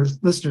you and your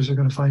listeners are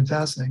going to find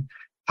fascinating.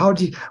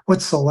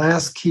 What's the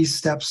last key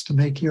steps to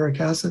make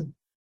uric acid?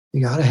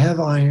 You got to have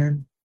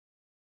iron,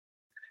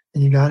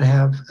 and you got to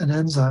have an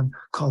enzyme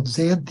called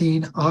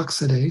xanthine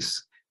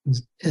oxidase.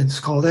 It's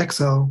called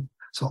XO.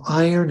 So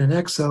iron and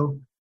XO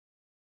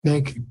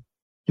make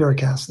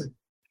uric acid.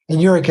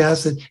 And uric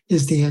acid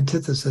is the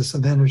antithesis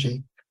of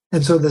energy.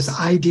 And so this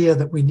idea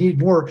that we need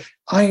more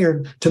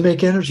iron to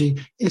make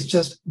energy is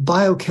just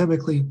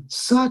biochemically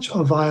such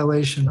a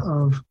violation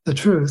of the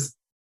truth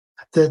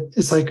that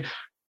it's like,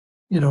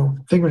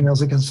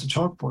 fingernails against a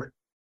chalkboard.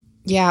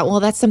 Yeah, well,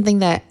 that's something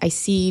that I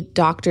see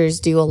doctors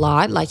do a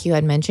lot, like you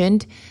had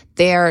mentioned.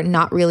 They're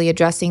not really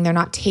addressing, they're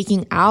not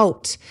taking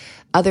out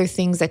other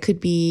things that could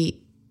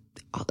be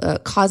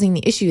causing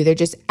the issue. They're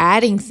just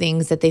adding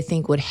things that they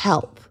think would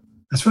help.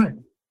 That's right.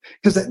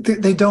 Because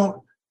they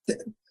don't,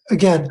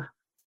 again,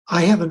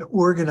 I have an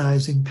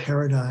organizing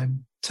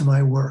paradigm to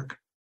my work.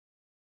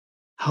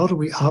 How do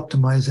we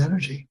optimize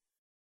energy?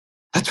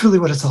 That's really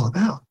what it's all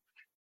about.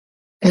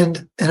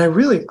 And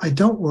I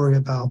don't worry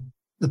about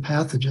the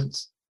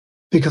pathogens,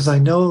 because I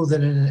know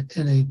that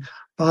in a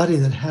body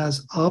that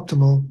has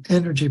optimal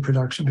energy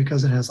production,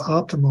 because it has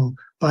optimal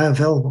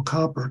bioavailable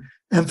copper,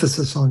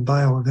 emphasis on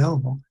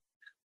bioavailable,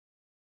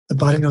 the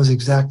body knows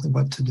exactly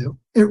what to do.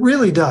 It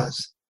really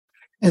does.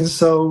 And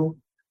so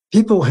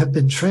people have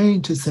been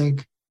trained to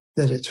think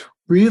that it's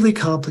really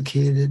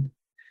complicated,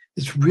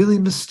 it's really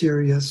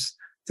mysterious,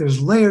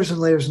 there's layers and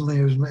layers and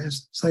layers and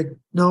layers. It's like,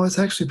 no, it's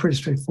actually pretty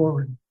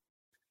straightforward.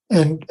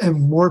 And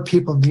more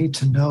people need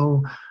to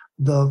know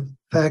the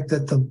fact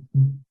that the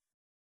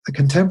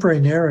contemporary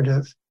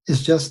narrative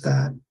is just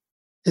that.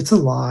 It's a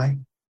lie.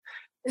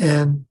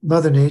 And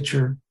Mother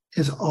Nature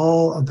is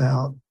all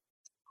about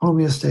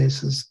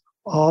homeostasis,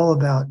 all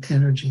about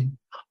energy,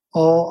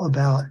 all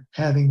about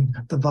having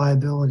the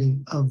viability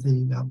of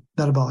the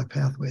metabolic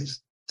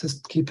pathways to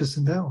keep us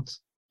in balance.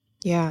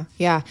 Yeah,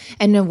 yeah.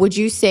 And would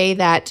you say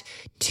that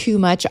too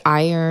much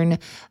iron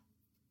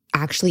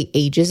actually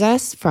ages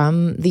us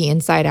from the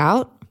inside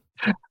out?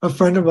 A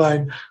friend of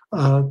mine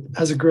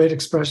has a great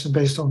expression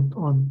based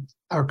on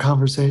our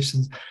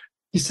conversations.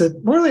 He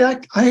said, Morley,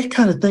 I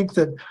kind of think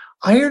that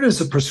iron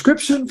is a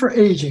prescription for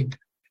aging.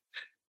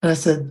 And I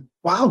said,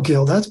 wow,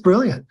 Gil, that's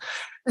brilliant.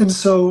 And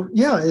so,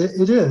 yeah,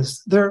 it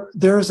is. There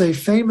is a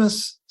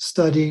famous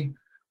study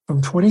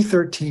from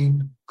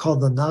 2013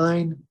 called The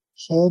 9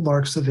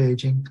 Hallmarks of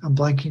Aging. I'm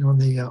blanking on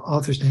the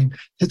author's name.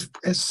 It's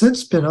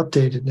since been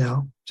updated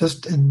now,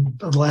 just in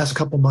the last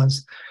couple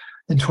months.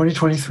 In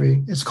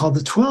 2023, it's called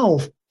The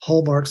 12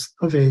 Hallmarks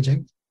of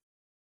Aging.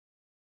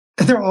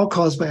 And they're all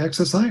caused by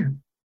excess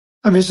iron.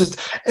 I mean, it's just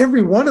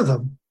every one of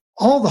them,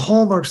 all the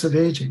hallmarks of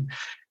aging.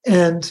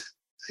 And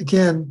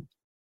again,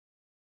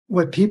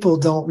 what people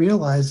don't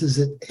realize is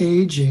that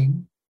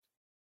aging,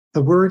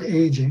 the word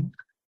aging,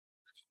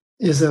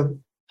 is a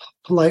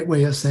polite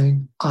way of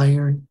saying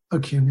iron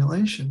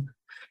accumulation.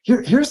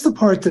 Here's the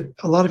part that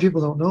a lot of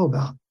people don't know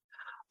about.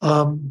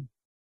 And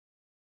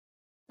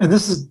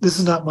this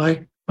is not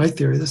my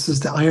theory. This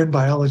is the iron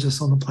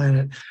biologists on the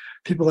planet.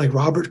 People like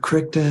Robert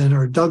Crichton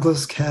or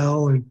Douglas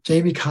Kell or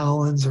Jamie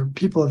Collins or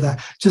people of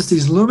that, just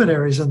these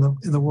luminaries in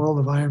the world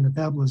of iron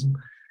metabolism.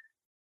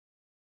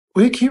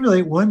 We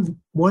accumulate one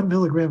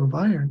milligram of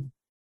iron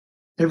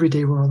every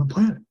day we're on the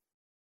planet.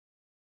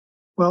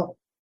 Well,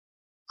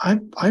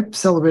 I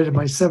celebrated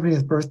my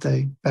 70th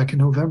birthday back in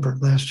November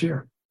last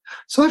year.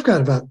 So I've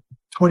got about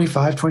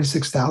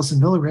 26,000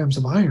 milligrams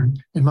of iron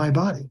in my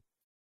body.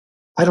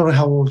 I don't know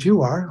how old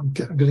you are. I'm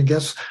going to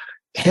guess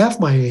half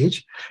my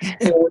age.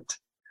 And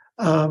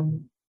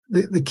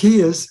the key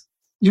is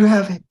you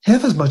have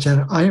half as much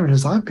iron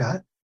as I've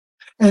got.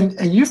 And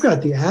you've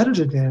got the added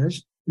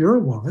advantage. You're a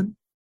woman.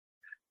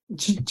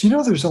 Do you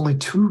know there's only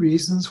 2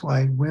 reasons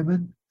why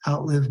women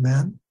outlive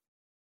men?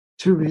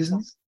 2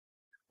 reasons.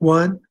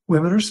 1,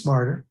 women are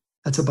smarter.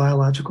 That's a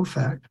biological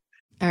fact.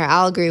 All right,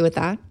 I'll agree with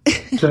that.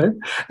 Okay.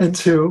 And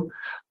 2,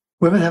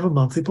 women have a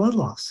monthly blood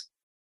loss.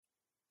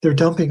 They're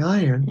dumping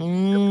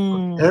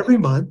iron every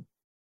month.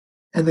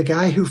 And the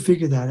guy who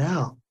figured that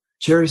out,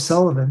 Jerry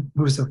Sullivan,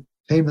 who was a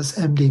famous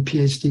MD,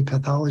 PhD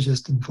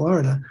pathologist in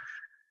Florida,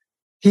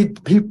 he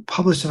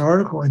published an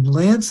article in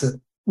Lancet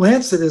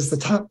Lancet is the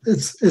top.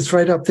 It's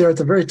right up there at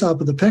the very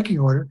top of the pecking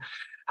order.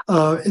 In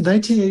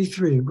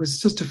 1983, it was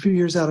just a few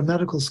years out of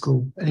medical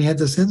school, and he had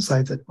this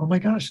insight that, oh my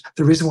gosh,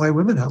 the reason why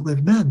women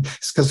outlive men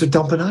is because they're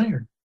dumping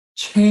iron.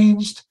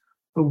 Changed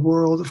the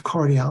world of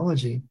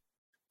cardiology,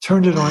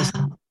 turned it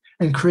on,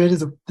 and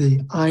created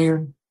the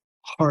iron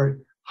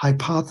heart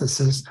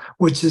hypothesis,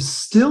 which is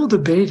still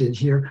debated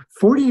here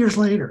 40 years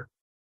later.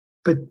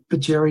 But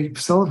Jerry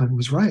Sullivan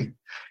was right.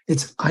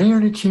 It's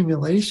iron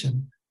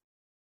accumulation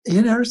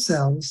in our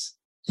cells,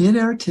 in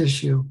our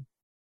tissue,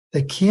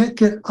 that can't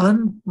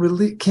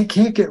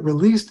get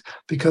released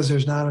because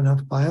there's not enough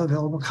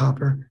bioavailable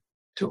copper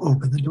to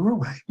open the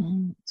doorway.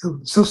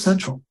 So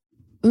central.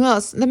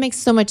 Well, that makes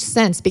so much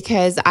sense,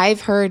 because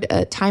I've heard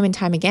time and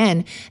time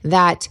again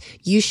that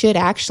you should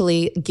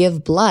actually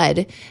give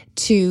blood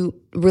to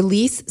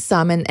release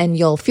some, and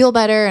you'll feel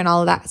better and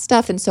all of that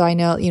stuff. And so I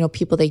know,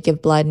 people, they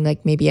give blood in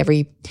like maybe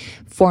every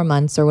 4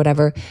 months or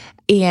whatever.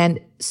 And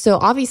so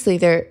obviously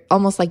they're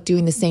almost like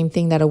doing the same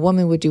thing that a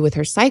woman would do with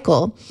her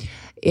cycle,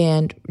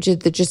 and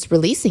just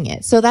releasing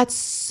it. So that's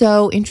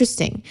so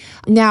interesting.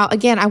 Now,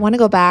 again, I want to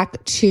go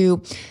back to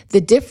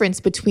the difference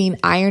between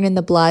iron in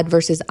the blood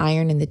versus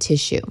iron in the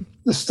tissue.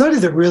 The study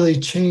that really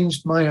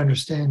changed my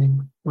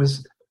understanding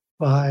was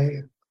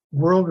by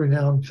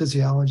world-renowned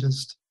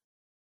physiologist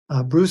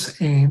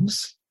Bruce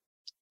Ames.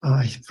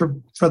 For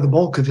the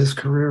bulk of his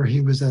career,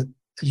 he was at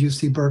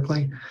UC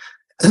Berkeley,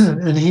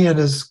 and he and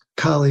his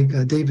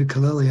colleague David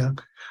Kalilia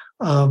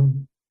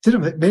did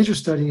a major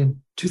study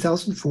in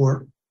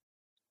 2004,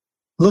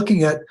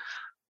 looking at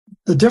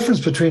the difference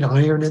between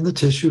iron in the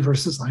tissue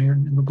versus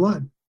iron in the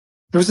blood.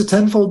 There was a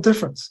tenfold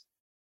difference.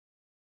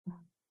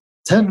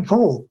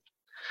 Tenfold.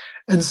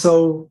 And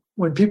so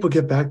when people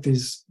get back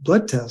these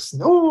blood tests,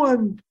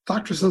 and,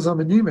 doctor says I'm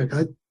anemic,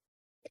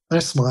 I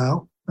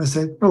smile. I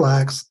say,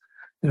 relax.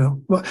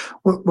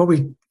 What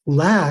we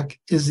lack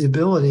is the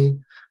ability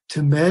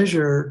to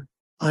measure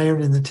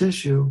iron in the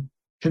tissue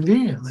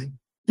conveniently.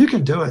 You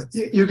can do it.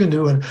 You can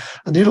do a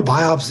needle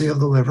biopsy of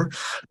the liver,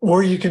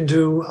 or you can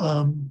do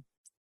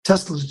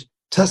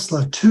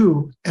Tesla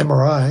 2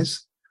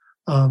 MRIs.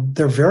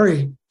 They're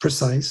very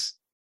precise,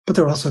 but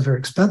they're also very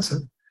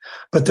expensive.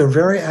 But they're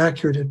very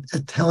accurate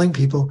at telling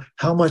people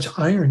how much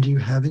iron do you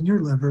have in your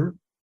liver,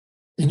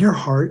 in your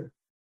heart,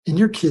 in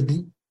your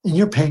kidney, in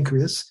your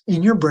pancreas,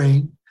 in your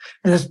brain.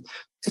 And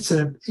it's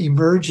an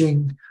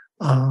emerging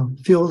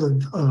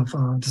field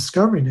of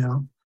discovery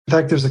now. In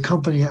fact, there's a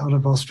company out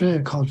of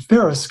Australia called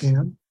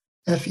Ferriscan,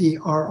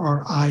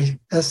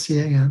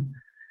 Ferriscan,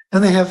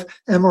 and they have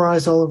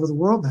MRIs all over the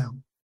world now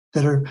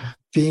that are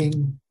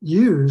being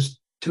used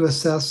to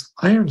assess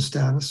iron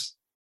status,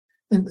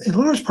 in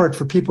large part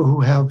for people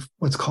who have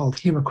what's called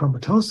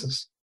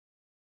hemochromatosis.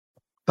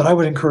 But I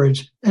would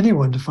encourage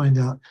anyone to find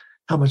out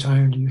how much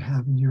iron do you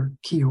have in your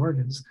key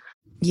organs.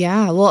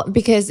 Yeah, well,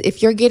 because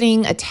if you're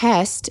getting a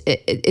test,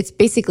 it's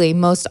basically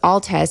most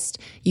all tests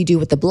you do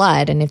with the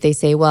blood. And if they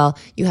say, well,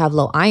 you have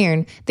low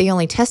iron, they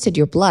only tested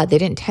your blood. They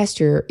didn't test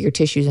your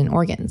tissues and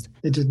organs.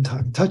 They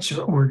didn't touch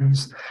your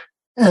organs.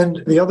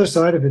 And the other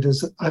side of it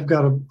is I've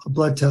got a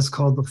blood test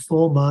called the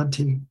Full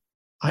Monty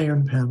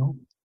Iron Panel.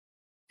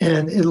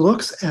 And it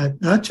looks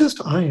at not just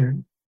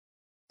iron,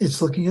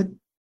 it's looking at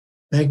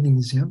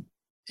magnesium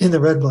in the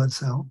red blood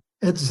cell,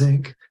 at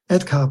zinc,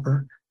 at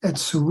copper, at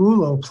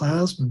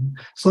ceruloplasmin.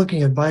 It's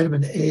looking at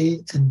vitamin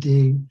A and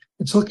D.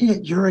 It's looking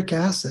at uric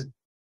acid.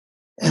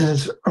 And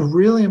it's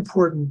really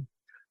important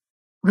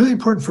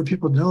for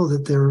people to know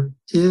that there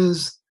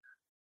is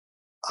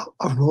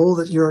a role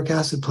that uric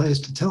acid plays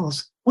to tell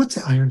us what's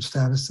the iron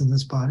status in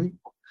this body.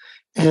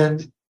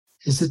 And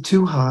is it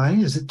too high?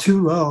 Is it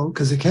too low?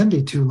 Because it can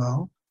be too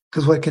low.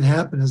 Because what can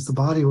happen is the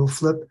body will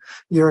flip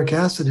uric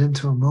acid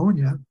into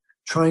ammonia,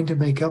 trying to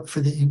make up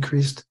for the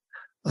increased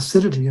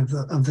acidity of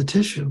the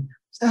tissue.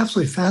 It's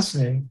absolutely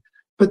fascinating.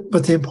 But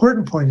the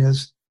important point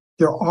is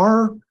there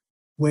are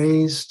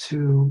ways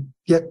to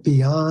get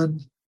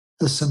beyond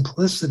the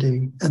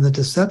simplicity and the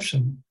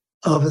deception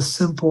of a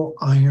simple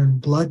iron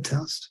blood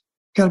test.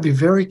 You've got to be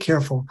very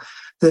careful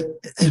that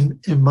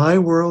in my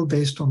world,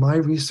 based on my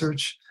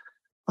research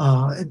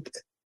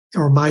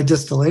or my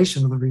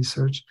distillation of the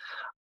research,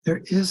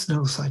 there is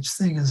no such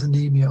thing as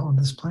anemia on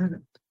this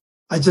planet.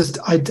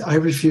 I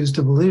refuse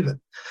to believe it.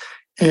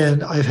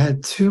 And I've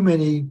had too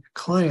many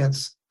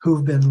clients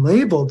who've been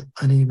labeled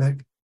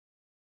anemic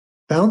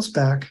bounce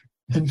back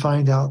and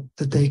find out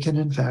that they can,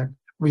 in fact,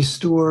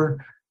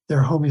 restore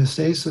their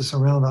homeostasis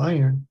around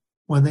iron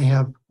when they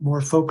have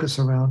more focus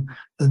around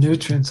the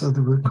nutrients of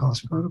the root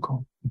cause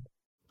protocol.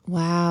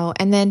 Wow.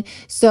 And then,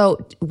 so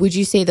would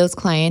you say those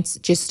clients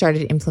just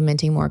started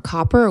implementing more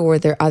copper, or were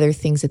there other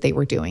things that they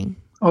were doing?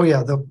 Oh,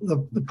 yeah.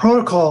 The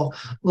protocol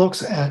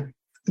looks at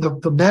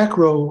the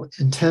macro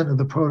intent of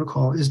the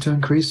protocol is to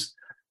increase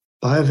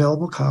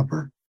bioavailable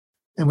copper.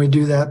 And we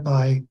do that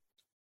by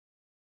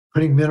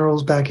putting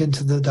minerals back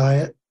into the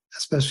diet,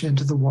 especially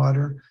into the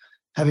water,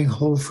 having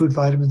whole food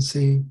vitamin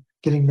C,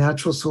 getting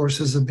natural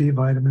sources of B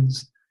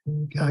vitamins,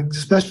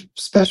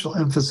 special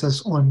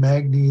emphasis on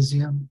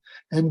magnesium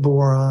and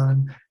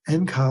boron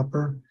and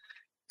copper,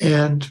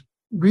 and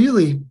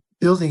really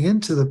building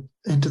into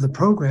the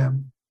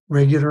program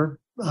regular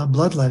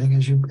bloodletting,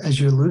 as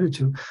you alluded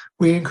to.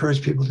 We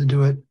encourage people to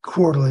do it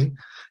quarterly,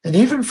 and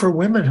even for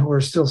women who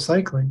are still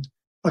cycling,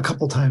 a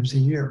couple times a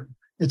year.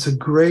 It's a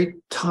great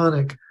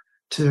tonic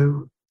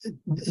to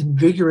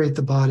invigorate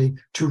the body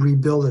to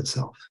rebuild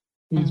itself.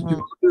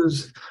 You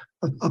lose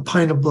a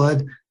pint of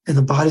blood, and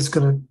the body's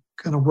going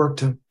to work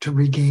to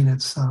regain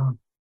its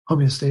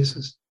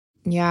homeostasis.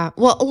 Yeah.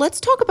 Well, let's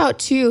talk about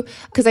too,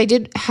 because I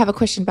did have a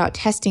question about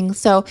testing.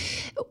 So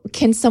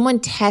can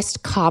someone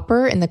test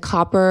copper and the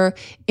copper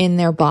in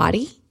their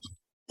body?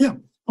 Yeah.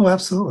 Oh,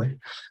 absolutely.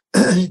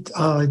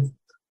 A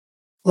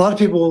lot of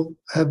people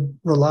have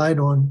relied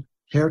on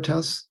hair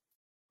tests,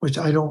 which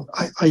I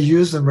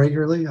use them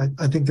regularly.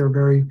 I think they're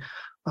very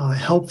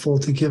helpful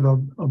to give a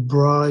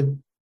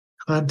broad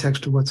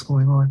context to what's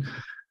going on.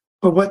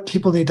 But what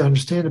people need to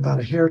understand about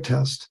a hair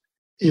test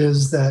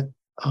is that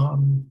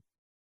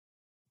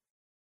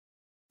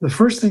the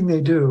first thing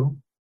they do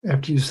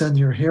after you send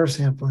your hair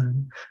sample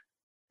in,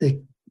 they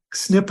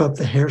snip up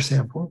the hair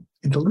sample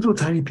into little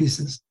tiny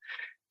pieces,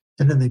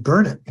 and then they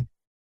burn it.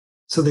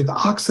 So they've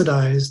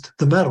oxidized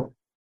the metal.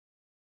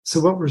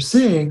 So what we're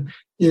seeing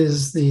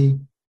is the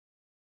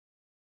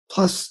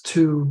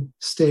 +2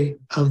 state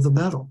of the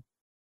metal.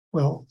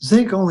 Well,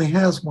 zinc only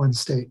has one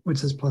state,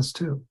 which is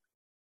 +2.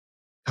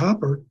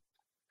 Copper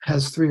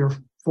has 3 or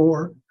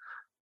 4.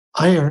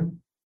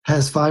 Iron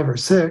has 5 or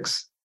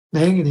 6.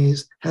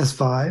 Manganese has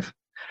 5.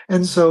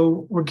 And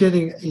so we're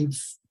getting a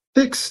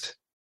fixed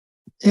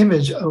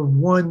image of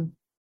one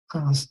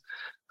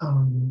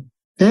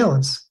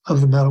valence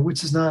of the metal,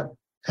 which is not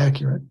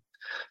accurate.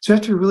 So you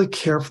have to be really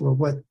careful of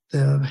what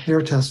the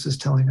hair test is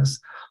telling us.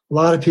 A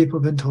lot of people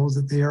have been told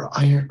that they are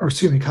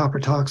copper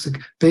toxic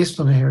based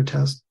on a hair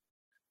test.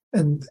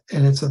 And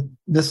it's a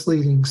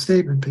misleading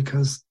statement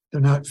because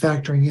they're not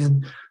factoring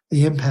in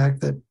the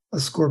impact that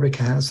ascorbic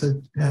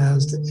acid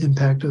has, the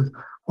impact of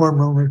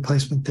hormone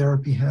replacement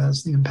therapy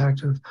has, the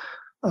impact of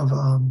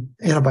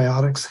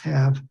antibiotics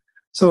have.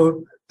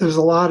 So there's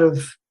a lot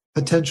of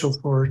potential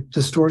for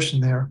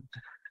distortion there.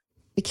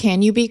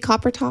 Can you be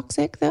copper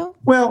toxic though?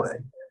 Well,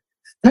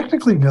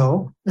 technically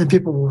no, and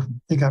people will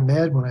think I'm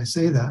mad when I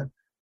say that.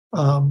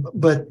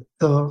 But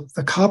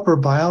the copper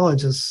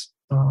biologists,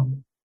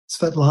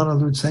 Svetlana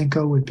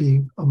Lutsenko would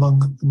be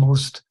among the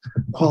most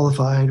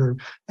qualified, or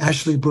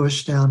Ashley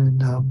Bush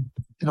down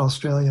in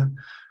Australia.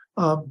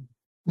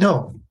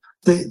 No,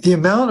 the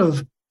amount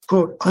of,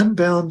 quote,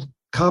 unbound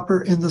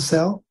copper in the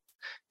cell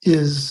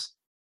is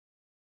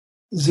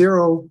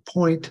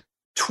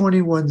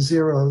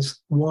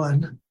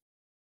 0.2101.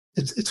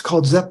 It's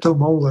called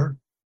zeptomolar.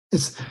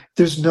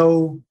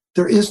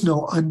 There is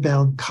no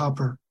unbound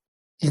copper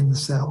in the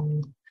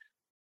cell.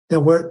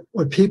 Now,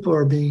 what people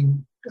are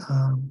being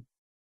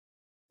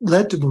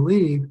led to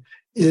believe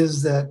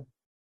is that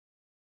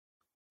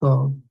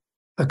the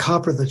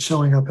copper that's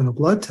showing up in a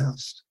blood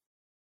test,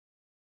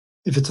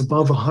 if it's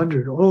above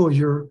 100, oh,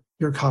 you're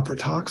copper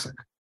toxic.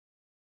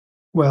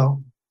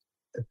 Well,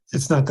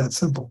 it's not that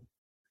simple.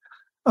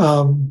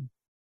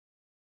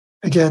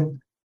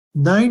 Again,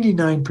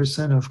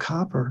 99% of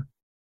copper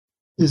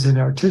is in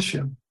our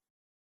tissue.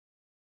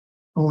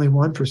 Only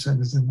 1%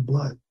 is in the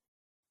blood.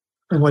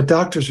 And what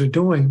doctors are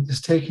doing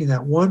is taking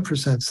that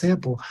 1%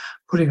 sample,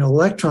 putting an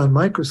electron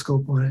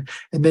microscope on it,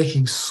 and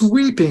making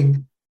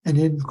sweeping and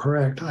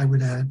incorrect, I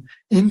would add,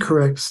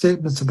 incorrect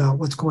statements about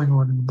what's going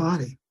on in the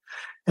body.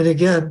 And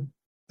again,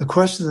 the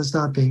question that's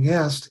not being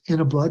asked in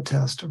a blood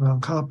test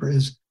around copper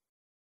is,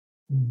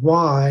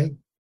 why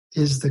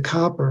is the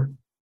copper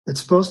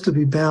that's supposed to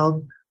be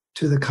bound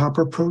to the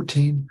copper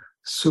protein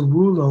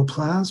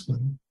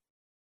ceruloplasmin,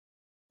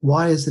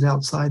 why is it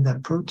outside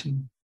that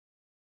protein?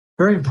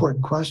 Very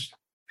important question.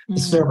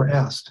 It's never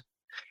asked.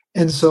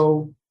 And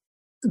so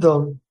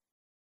the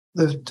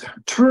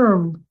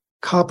term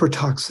copper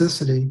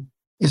toxicity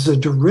is a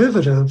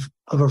derivative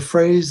of a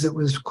phrase that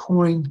was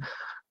coined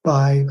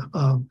by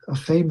a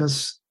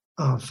famous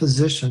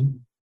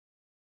physician,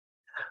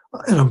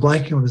 and I'm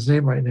blanking on his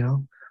name right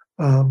now,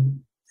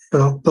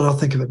 but I'll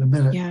think of it in a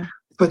minute. Yeah.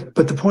 But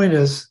the point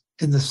is,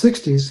 in the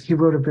 60s, he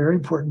wrote a very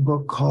important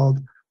book called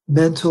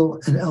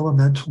Mental and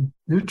Elemental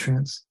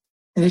Nutrients.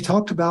 And he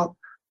talked about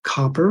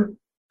copper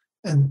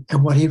and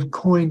what he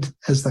coined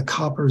as the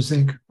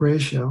copper-zinc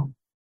ratio.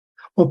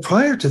 Well,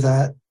 prior to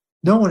that,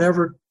 no one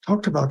ever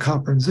talked about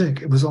copper and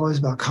zinc. It was always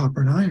about copper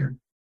and iron.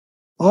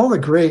 All the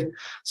great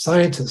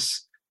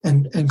scientists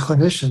and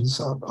clinicians,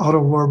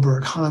 Otto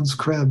Warburg, Hans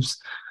Krebs,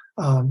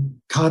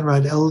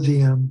 Conrad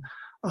Elviem,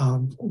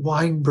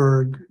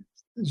 Weinberg,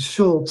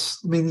 Schultz.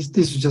 I mean,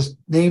 these are just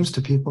names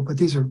to people, but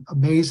these are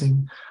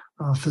amazing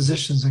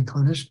physicians and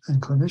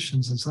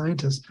clinicians and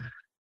scientists.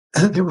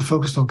 They were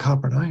focused on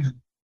copper and iron.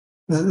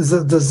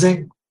 The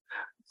zinc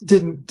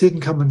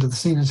didn't come into the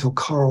scene until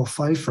Carl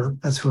Pfeiffer.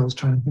 That's who I was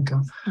trying to think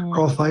of.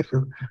 Carl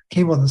Pfeiffer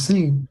came on the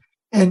scene,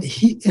 and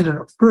he, in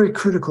a very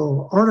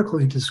critical article,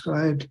 he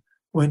described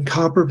when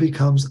copper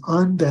becomes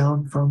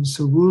unbound from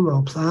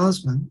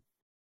ceruloplasmin,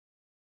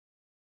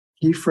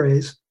 key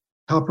phrase,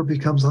 copper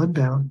becomes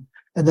unbound,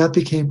 and that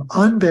became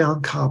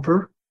unbound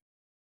copper,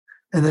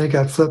 and then it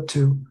got flipped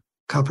to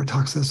copper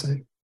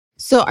toxicity.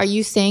 So are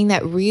you saying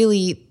that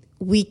really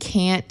we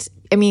can't,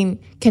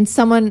 can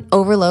someone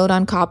overload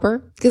on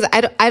copper? Because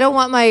I don't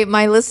want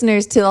my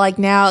listeners to like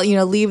now,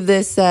 leave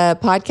this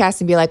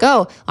podcast and be like,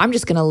 oh, I'm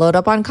just going to load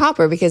up on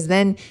copper, because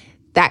then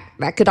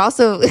that could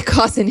also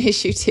cause an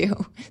issue too.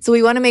 So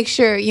we want to make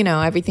sure,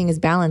 everything is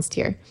balanced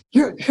here.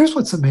 Here's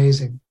what's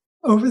amazing.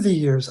 Over the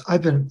years,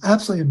 I've been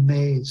absolutely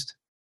amazed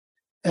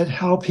at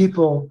how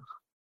people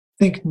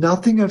think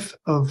nothing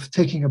of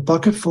taking a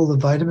bucket full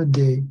of vitamin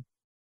D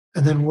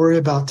and then worry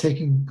about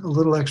taking a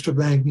little extra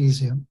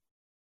magnesium,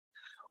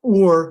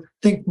 or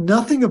think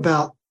nothing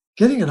about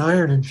getting an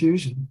iron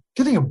infusion,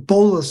 getting a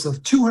bolus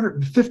of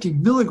 250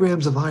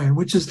 milligrams of iron,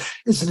 which is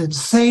an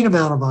insane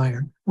amount of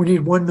iron. We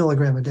need 1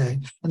 milligram a day.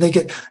 And they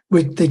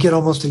get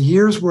almost a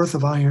year's worth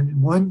of iron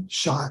in one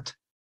shot.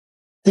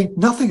 Think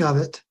nothing of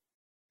it.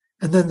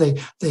 And then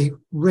they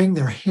wring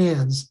their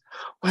hands.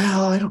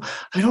 Well,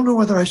 I don't know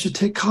whether I should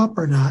take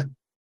copper or not.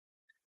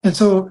 And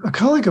so a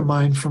colleague of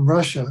mine from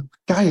Russia,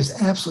 guy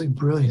is absolutely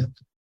brilliant.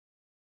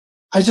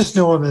 I just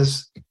know him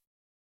as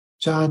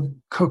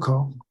John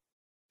Coco.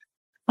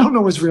 I don't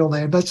know his real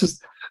name. That's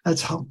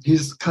how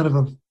he's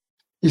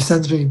he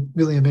sends me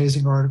really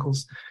amazing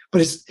articles,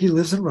 but he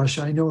lives in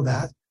Russia. I know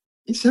that.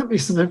 He sent me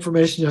some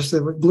information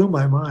yesterday that blew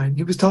my mind.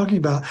 He was talking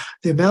about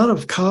the amount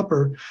of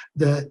copper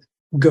that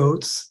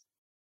goats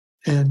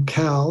and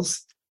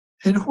cows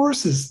and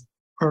horses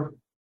are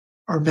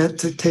meant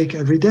to take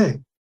every day.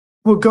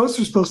 Well, goats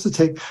are supposed to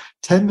take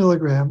 10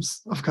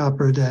 milligrams of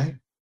copper a day,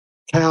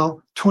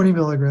 cow, 20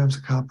 milligrams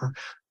of copper.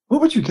 What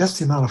would you guess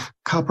the amount of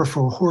copper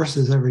for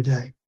horses every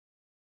day?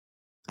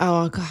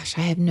 Oh, gosh,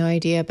 I have no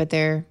idea, but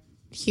they're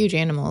huge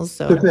animals.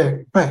 So they're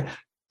big, right.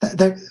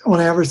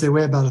 On average, they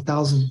weigh about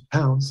 1,000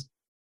 pounds.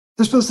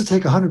 They're supposed to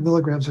take 100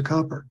 milligrams of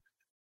copper.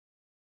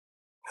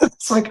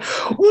 It's like,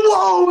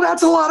 whoa,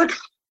 that's a lot of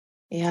copper.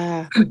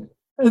 Yeah.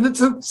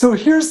 And so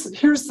here's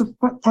the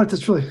part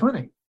that's really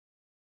funny.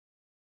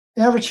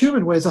 The average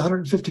human weighs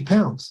 150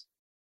 pounds.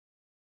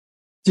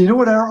 Do you know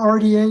what our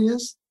RDA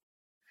is?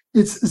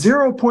 It's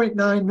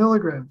 0.9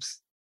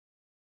 milligrams.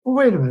 Well,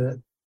 wait a minute.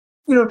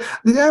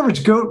 The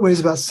average goat weighs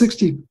about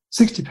 60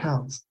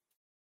 pounds.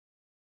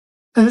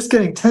 And it's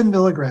getting 10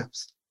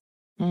 milligrams.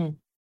 Mm.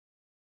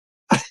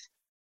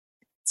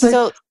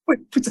 So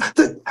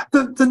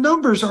the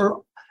numbers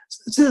are,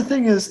 see, the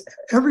thing is,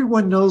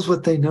 everyone knows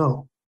what they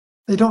know.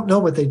 They don't know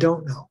what they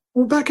don't know.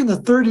 Well, back in the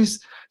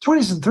 20s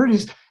and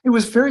 30s, it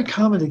was very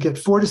common to get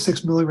 4 to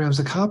 6 milligrams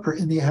of copper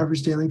in the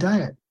average daily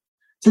diet.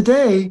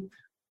 Today,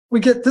 we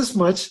get this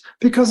much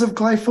because of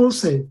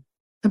glyphosate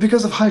and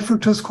because of high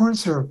fructose corn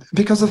syrup,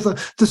 because of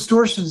the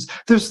distortions.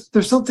 There's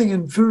something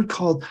in food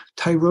called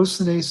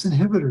tyrosinase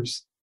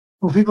inhibitors.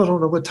 Well, people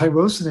don't know what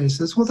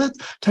tyrosinase is. Well, that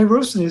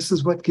tyrosinase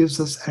is what gives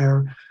us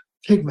our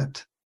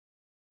pigment.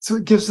 So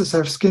it gives us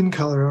our skin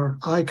color, our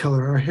eye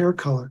color, our hair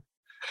color.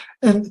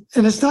 And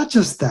it's not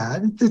just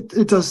that.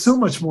 It does so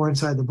much more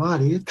inside the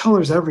body. It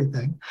colors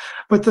everything.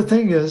 But the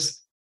thing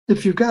is,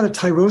 if you've got a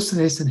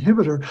tyrosinase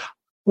inhibitor,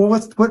 well,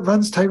 what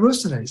runs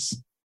tyrosinase?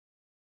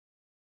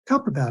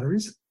 Copper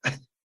batteries.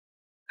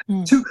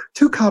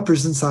 Two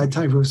coppers inside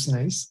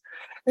tyrosinase.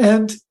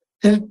 And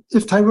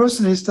if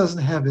tyrosinase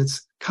doesn't have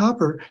its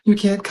copper, you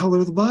can't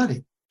color the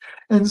body.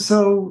 And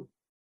so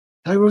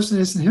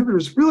tyrosinase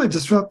inhibitors really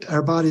disrupt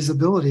our body's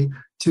ability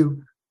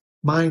to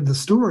mine the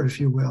store, if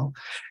you will.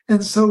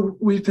 And so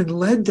we've been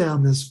led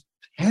down this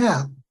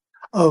path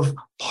of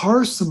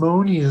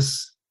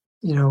parsimonious,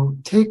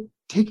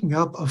 taking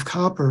up of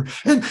copper,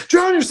 and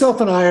drown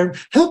yourself in iron,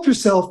 help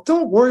yourself,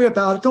 don't worry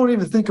about it, don't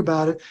even think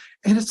about it.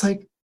 And it's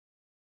like,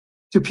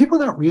 do people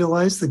not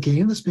realize the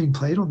game that's being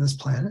played on this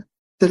planet?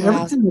 That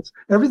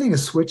everything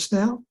is switched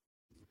now?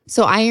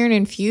 So iron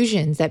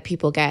infusions that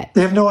people get,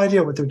 they have no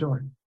idea what they're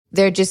doing.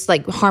 They're just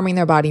like harming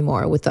their body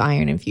more with the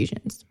iron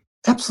infusions.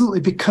 Absolutely,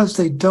 because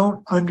they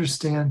don't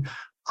understand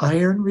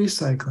iron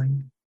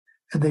recycling,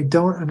 and they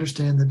don't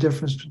understand the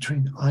difference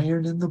between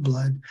iron in the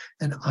blood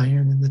and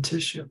iron in the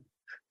tissue.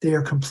 They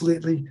are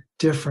completely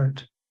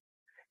different.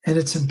 And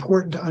it's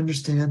important to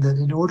understand that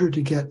in order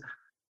to get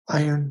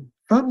iron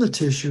from the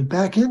tissue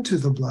back into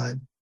the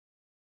blood,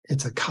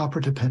 it's a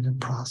copper-dependent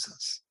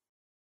process.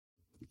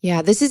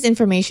 Yeah, this is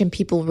information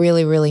people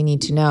really, really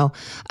need to know.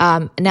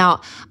 Now,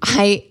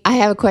 I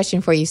have a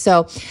question for you.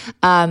 So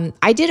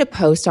I did a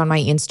post on my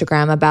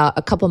Instagram about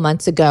a couple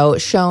months ago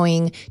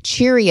showing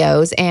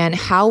Cheerios and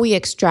how we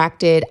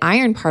extracted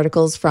iron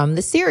particles from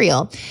the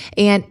cereal.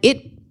 And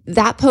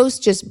that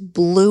post just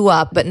blew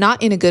up, but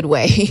not in a good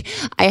way.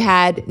 I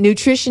had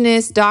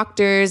nutritionists,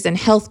 doctors, and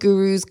health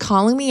gurus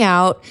calling me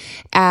out,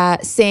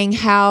 saying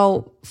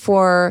how,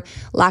 for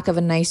lack of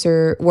a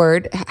nicer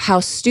word, how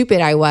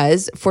stupid I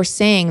was for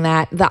saying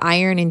that the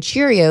iron in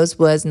Cheerios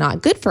was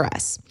not good for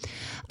us.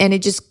 And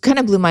it just kind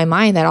of blew my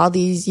mind that all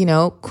these,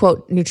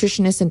 quote,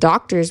 nutritionists and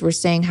doctors were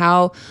saying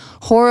how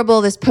horrible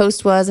this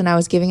post was. And I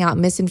was giving out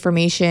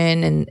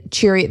misinformation, and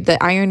the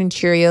iron in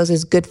Cheerios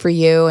is good for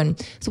you. And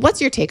so what's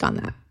your take on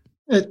that?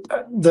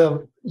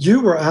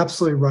 You were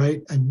absolutely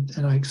right. And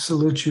I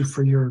salute you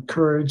for your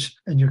courage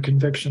and your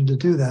conviction to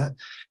do that.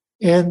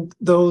 And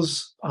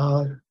those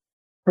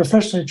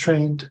professionally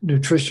trained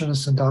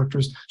nutritionists and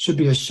doctors should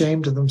be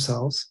ashamed of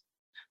themselves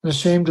and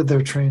ashamed of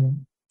their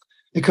training,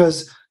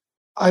 because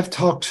I've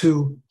talked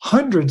to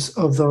hundreds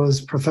of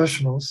those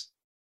professionals,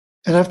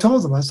 and I've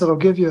told them, I said, I'll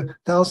give you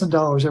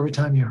 $1,000 every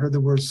time you heard the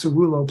word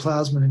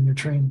ceruloplasmin in your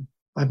training.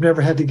 I've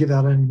never had to give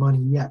out any money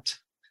yet.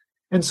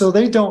 And so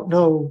they don't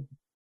know,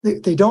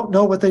 they don't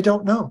know what they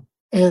don't know.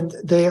 And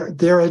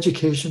their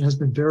education has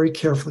been very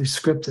carefully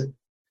scripted.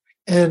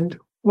 And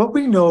what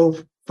we know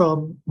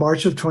from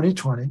March of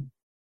 2020,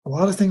 a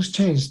lot of things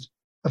changed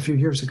a few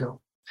years ago.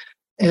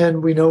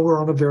 And we know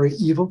we're on a very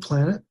evil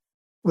planet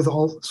with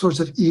all sorts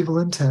of evil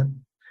intent.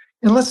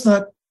 And let's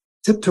not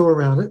tiptoe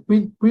around it.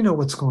 We know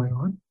what's going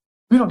on.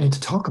 We don't need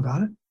to talk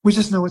about it. We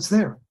just know it's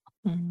there.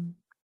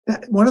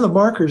 Mm-hmm. One of the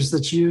markers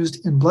that's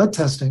used in blood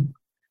testing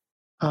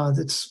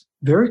that's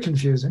very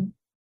confusing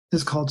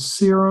is called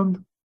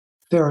serum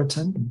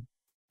ferritin.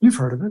 You've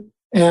heard of it.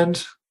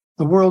 And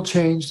the world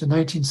changed in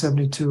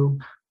 1972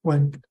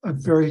 when a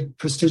very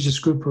prestigious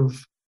group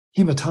of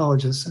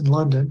hematologists in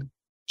London,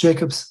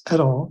 Jacobs et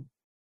al.,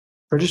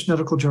 British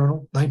Medical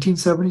Journal,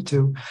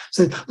 1972,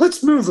 said,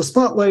 let's move the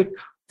spotlight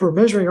for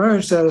measuring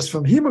iron status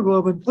from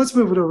hemoglobin, let's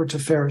move it over to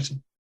ferritin.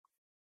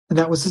 And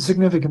that was the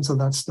significance of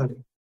that study.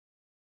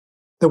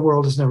 The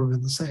world has never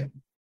been the same.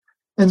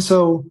 And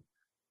so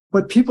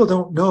what people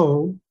don't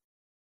know,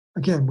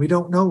 again, we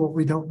don't know what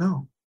we don't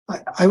know.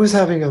 I was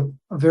having a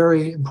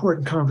very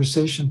important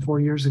conversation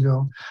 4 years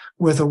ago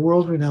with a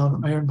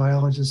world-renowned iron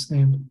biologist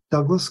named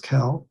Douglas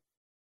Kell,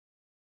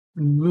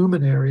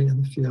 luminary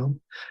in the field,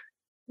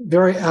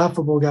 very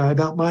affable guy,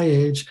 about my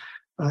age,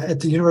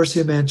 at the University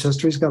of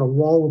Manchester. He's got a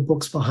wall of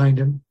books behind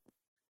him.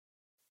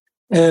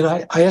 And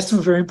I asked him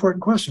a very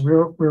important question. We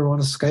were on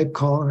a Skype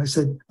call, and I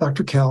said,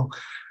 Dr. Kell,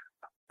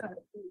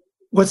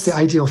 what's the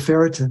ideal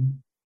ferritin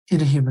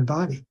in a human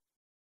body?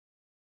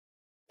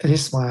 And he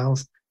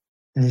smiles,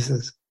 and he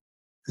says,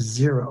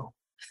 0.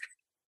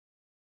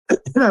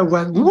 And I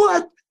went,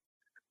 what?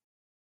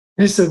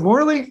 And he said,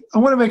 Morley, I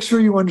want to make sure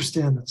you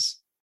understand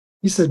this.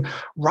 He said,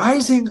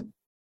 rising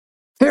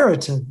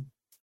ferritin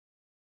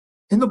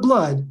in the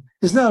blood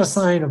is not a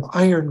sign of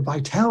iron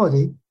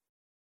vitality.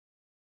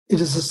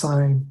 It is a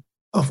sign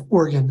of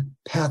organ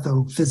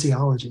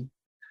pathophysiology.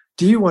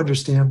 Do you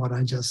understand what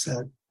I just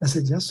said? I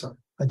said, yes, sir,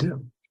 I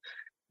do.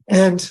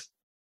 And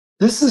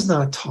this is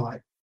not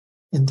taught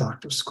in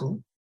doctor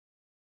school.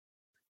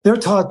 They're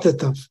taught that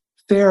the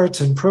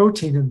ferritin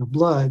protein in the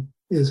blood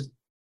it's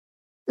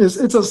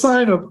a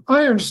sign of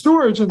iron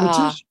storage in the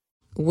tissue.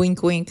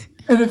 Wink, wink.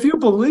 And if you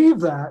believe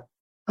that,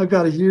 I've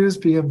got a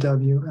used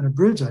BMW and a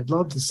bridge I'd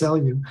love to sell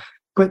you.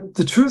 But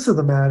the truth of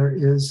the matter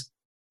is,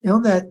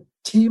 on that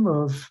team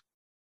of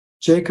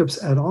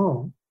Jacobs et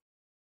al.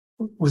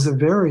 Was a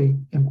very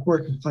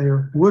important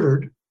player,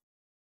 Woodard,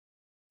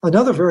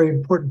 another very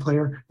important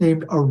player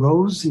named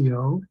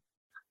Arozio,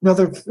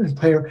 another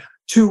player,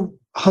 two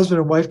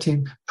husband and wife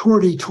team,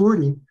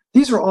 Torti.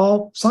 These are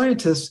all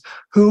scientists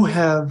who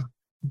have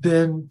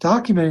been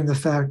documenting the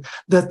fact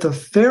that the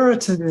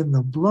ferritin in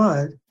the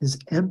blood is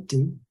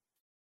empty.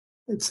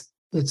 It's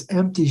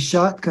empty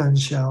shotgun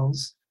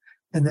shells,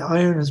 and the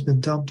iron has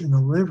been dumped in the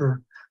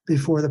liver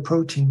before the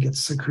protein gets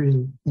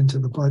secreted into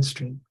the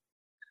bloodstream.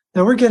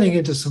 Now, we're getting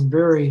into some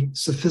very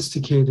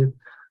sophisticated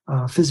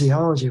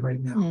physiology right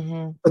now.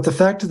 Mm-hmm. But the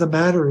fact of the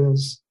matter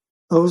is,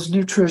 those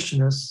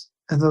nutritionists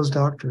and those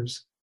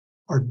doctors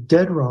are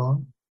dead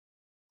wrong.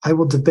 I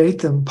will debate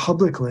them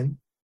publicly,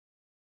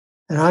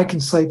 and I can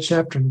cite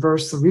chapter and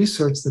verse the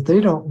research that they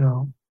don't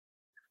know,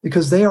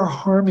 because they are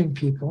harming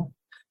people.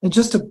 And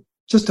just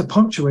to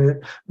punctuate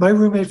it, my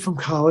roommate from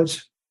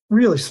college,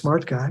 really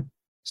smart guy,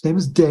 his name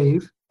is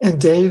Dave, and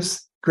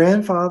Dave's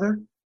grandfather,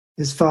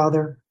 his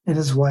father, and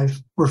his wife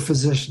were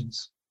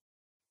physicians.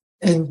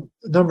 And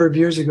a number of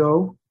years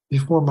ago,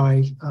 before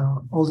my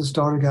oldest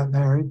daughter got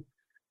married,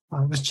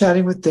 I was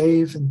chatting with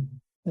Dave, and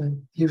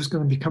he was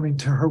going to be coming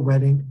to her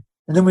wedding.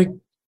 And then we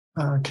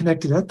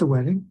connected at the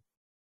wedding.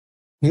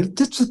 It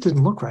just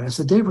didn't look right. I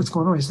said, Dave, what's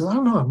going on? He said, I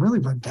don't know. I'm really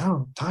run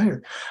down. I'm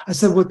tired. I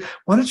said, well,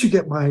 why don't you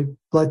get my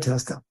blood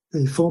test,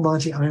 the full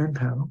Monty iron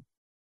panel,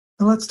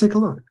 and let's take a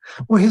look.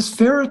 Well, his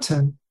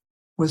ferritin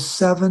was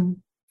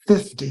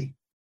 750.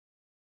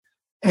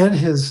 And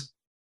his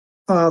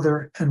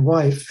father and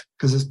wife,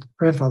 because his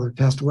grandfather had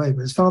passed away,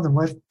 but his father and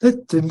wife, they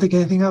didn't think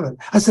anything of it.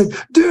 I said,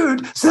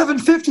 dude,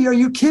 750, are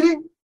you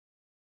kidding?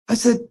 I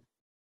said,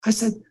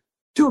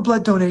 do a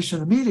blood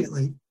donation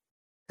immediately.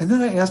 And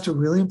then I asked a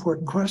really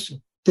important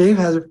question. Dave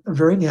has a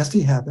very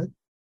nasty habit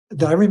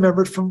that I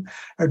remembered from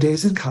our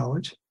days in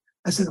college.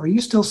 I said, are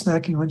you still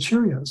snacking on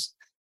Cheerios?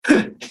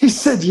 He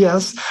said,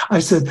 yes. I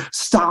said,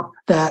 stop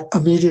that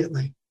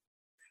immediately.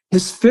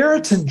 His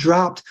ferritin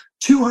dropped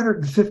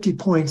 250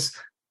 points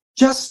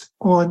just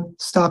on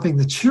stopping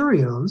the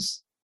Cheerios.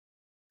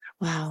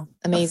 Wow,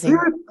 amazing.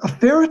 A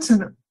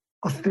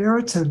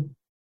ferritin,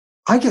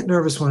 I get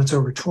nervous when it's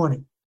over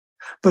 20,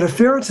 but a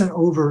ferritin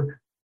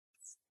over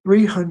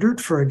 300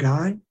 for a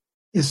guy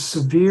is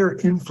severe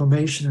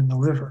inflammation in the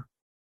liver.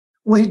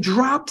 Well, he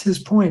dropped his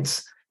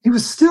points. He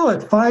was still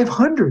at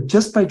 500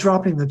 just by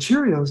dropping the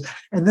Cheerios.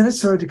 And then it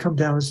started to come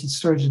down as he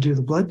started to do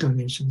the blood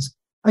donations.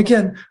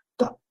 Again,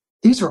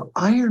 these are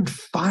iron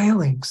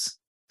filings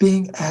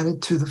being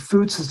added to the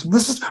food system.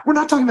 We're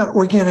not talking about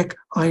organic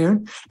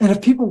iron. And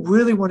if people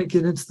really want to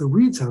get into the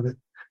weeds of it,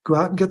 go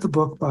out and get the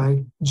book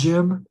by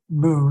Jim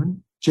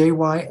Moon, Jym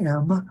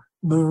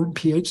Moon,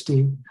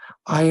 PhD,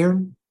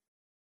 Iron,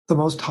 the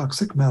Most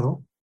Toxic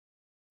Metal.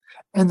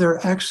 And there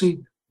are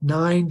actually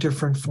 9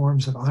 different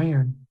forms of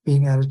iron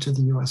being added to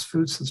the U.S.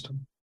 food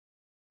system.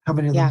 How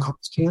many of them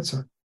cause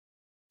cancer?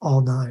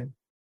 All 9.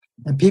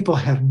 And people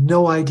have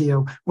no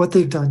idea what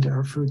they've done to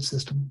our food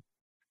system.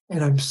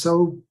 And I'm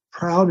so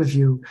proud of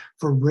you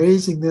for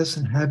raising this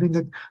and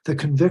having the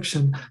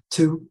conviction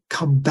to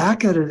come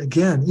back at it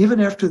again,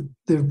 even after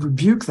the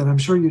rebuke that I'm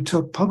sure you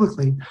took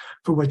publicly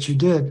for what you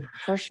did.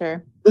 For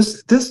sure.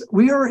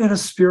 We are in a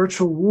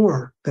spiritual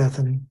war,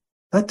 Bethany.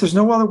 There's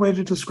no other way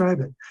to describe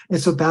it.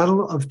 It's a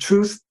battle of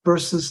truth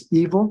versus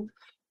evil.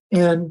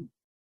 And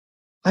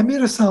I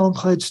made a solemn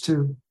pledge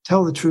to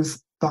tell the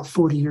truth about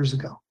 40 years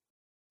ago.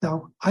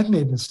 Now, I've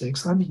made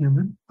mistakes. I'm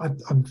human.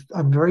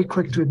 I'm very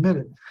quick to admit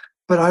it.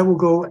 But I will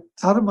go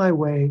out of my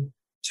way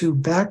to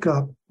back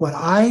up what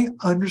I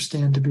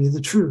understand to be the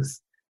truth.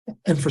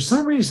 And for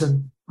some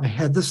reason, I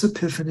had this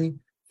epiphany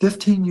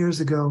 15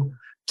 years ago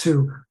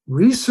to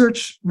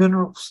research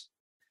minerals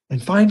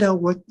and find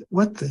out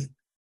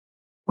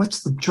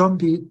what's the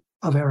drumbeat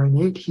of our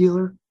innate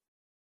healer.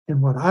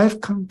 And what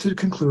I've come to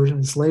conclude, and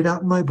it's laid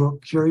out in my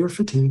book, Cure Your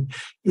Fatigue,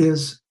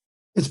 is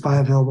it's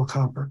bioavailable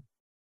copper.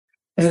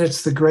 And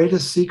it's the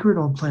greatest secret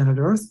on planet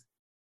Earth.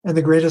 And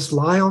the greatest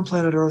lie on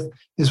planet Earth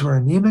is we're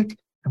anemic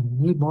and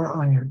we need more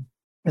iron.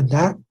 And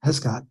that has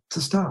got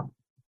to stop.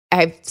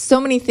 I have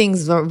so many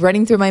things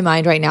running through my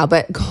mind right now,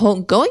 but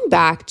going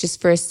back just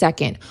for a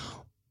second,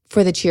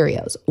 for the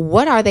Cheerios,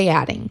 what are they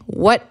adding?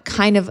 What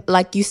kind of,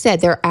 like you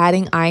said, they're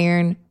adding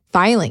iron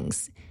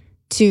filings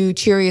to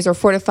Cheerios or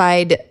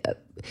fortified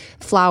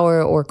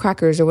flour or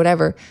crackers or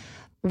whatever.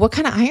 What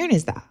kind of iron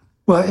is that?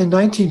 Well, in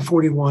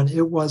 1941,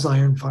 it was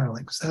iron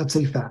filings. That's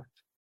a fact.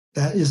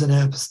 That is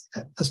an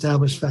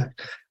established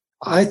fact.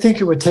 I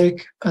think it would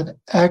take an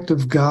act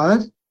of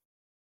God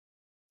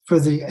for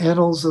the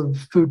annals of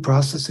food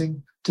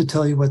processing to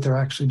tell you what they're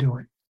actually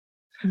doing.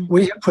 Mm-hmm.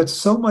 We have put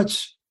so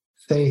much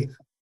faith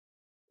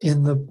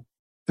in the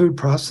food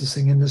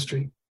processing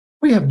industry.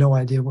 We have no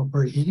idea what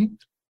we're eating.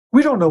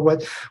 We don't know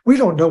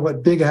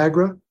what Big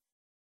Agra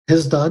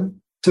has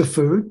done to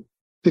food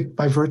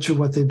by virtue of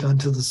what they've done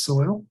to the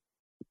soil.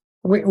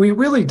 We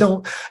really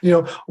don't,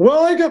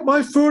 well, I get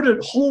my food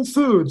at Whole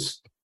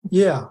Foods.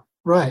 Yeah,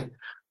 right.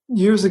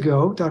 Years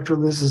ago, Dr.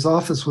 Liz's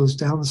office was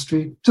down the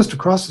street, just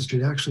across the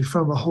street, actually,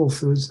 from a Whole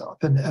Foods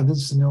up in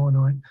Evanston,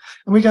 Illinois.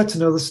 And we got to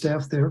know the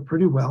staff there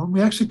pretty well. And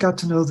we actually got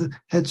to know the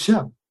head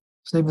chef.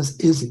 His name was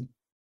Izzy.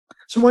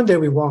 So one day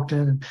we walked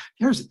in and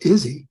here's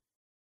Izzy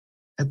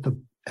at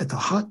the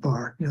hot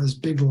bar, this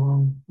big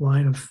long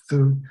line of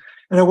food.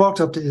 And I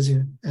walked up to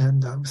Izzy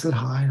and said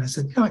hi. And I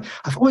said,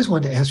 I've always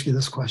wanted to ask you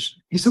this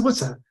question. He said, what's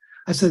that?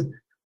 I said,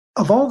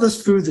 of all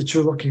this food that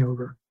you're looking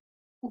over,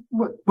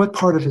 what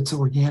part of it's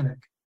organic?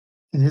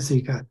 And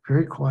Izzy got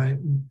very quiet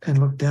and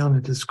looked down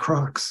at his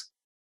Crocs.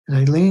 And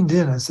I leaned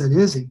in. I said,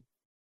 Izzy,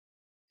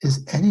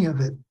 is any of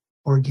it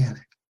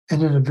organic?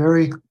 And in a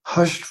very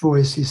hushed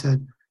voice, he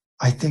said,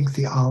 I think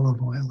the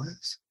olive oil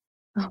is.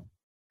 Oh.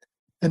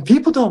 And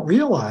people don't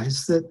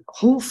realize that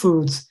Whole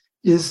Foods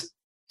is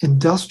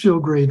industrial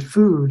grade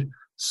food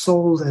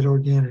sold at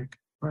organic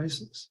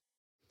prices.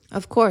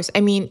 Of course.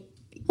 I mean,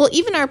 well,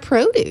 even our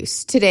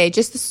produce today,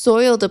 just the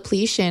soil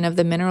depletion of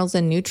the minerals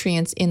and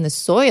nutrients in the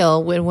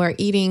soil when we're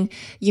eating,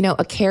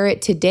 a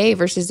carrot today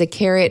versus a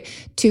carrot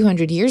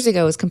 200 years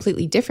ago is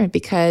completely different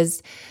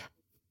because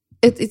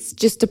it's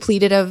just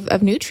depleted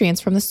of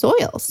nutrients from the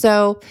soil.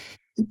 So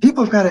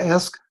people have got to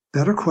ask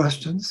better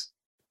questions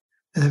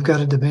and they've got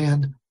to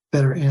demand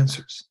better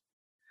answers.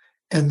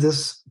 And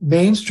this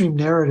mainstream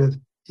narrative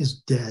is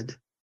dead,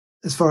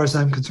 as far as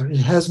I'm concerned. It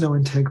has no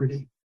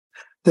integrity.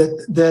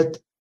 That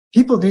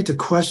people need to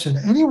question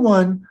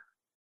anyone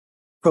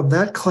from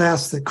that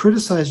class that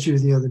criticized you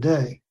the other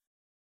day.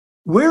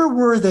 Where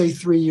were they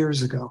 3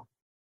 years ago?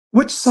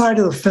 Which side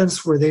of the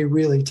fence were they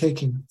really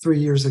taking 3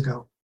 years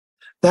ago?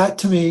 That,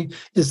 to me,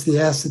 is the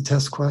acid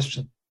test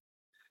question.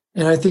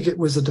 And I think it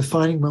was a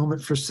defining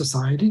moment for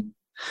society.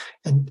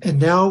 And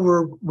now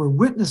we're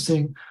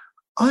witnessing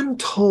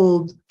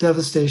untold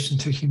devastation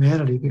to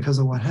humanity because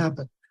of what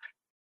happened.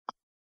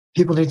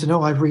 People need to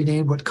know I've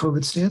renamed what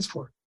COVID stands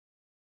for.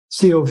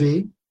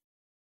 COV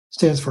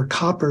stands for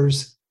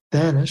coppers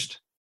vanished,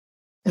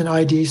 and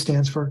ID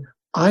stands for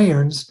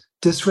irons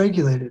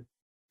dysregulated.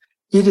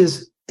 It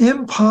is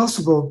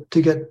impossible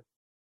to get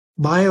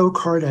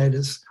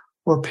myocarditis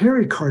or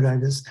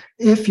pericarditis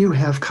if you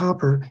have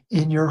copper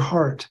in your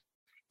heart.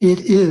 It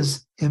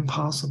is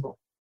impossible.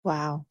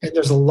 Wow. And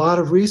there's a lot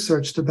of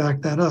research to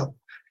back that up.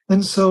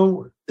 And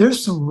so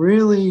there's some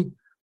really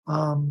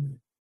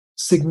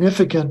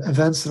significant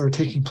events that are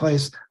taking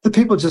place that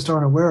people just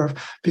aren't aware of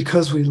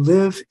because we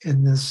live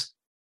in this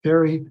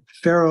very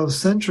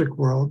Pharaoh-centric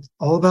world,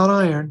 all about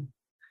iron,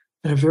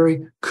 in a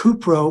very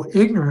Kupro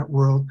ignorant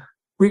world.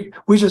 We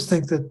just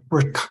think that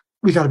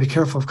we got to be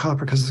careful of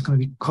copper because it's going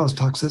to cause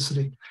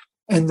toxicity.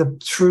 And the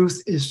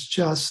truth is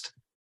just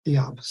the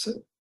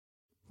opposite.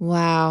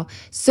 Wow.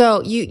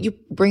 So you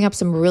bring up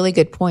some really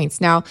good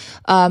points. Now,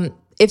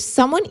 if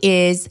someone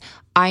is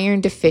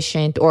iron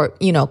deficient or,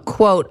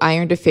 quote,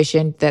 iron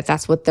deficient,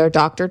 that's what their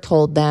doctor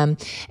told them.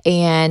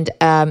 And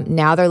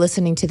now they're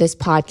listening to this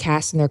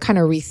podcast and they're kind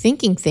of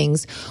rethinking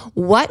things.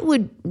 What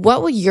would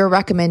your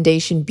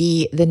recommendation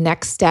be the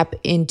next step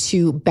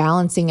into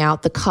balancing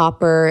out the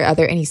copper? Are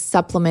there any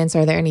supplements?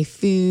 Are there any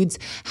foods?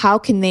 How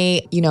can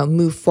they,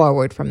 move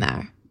forward from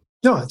there?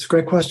 No, it's a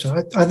great question.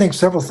 I think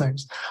several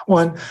things.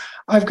 One,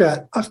 I've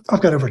got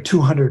over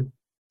 200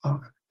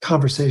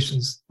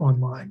 conversations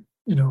online,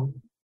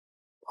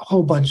 a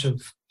whole bunch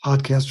of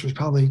podcasters,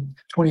 probably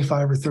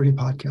 25 or 30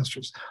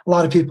 podcasters. A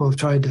lot of people have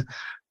tried to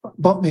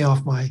bump me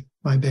off my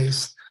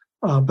base,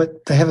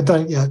 but they haven't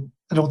done it yet.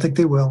 I don't think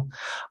they will.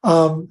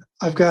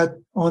 I've got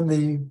on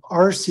the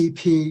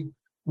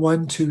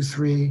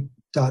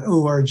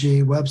rcp123.org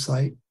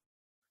website,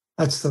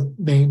 that's the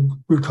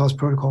main root cause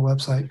protocol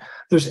website.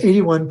 There's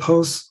 81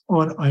 posts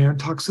on iron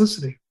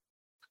toxicity.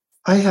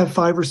 I have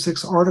 5 or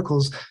 6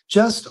 articles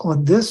just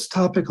on this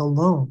topic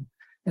alone.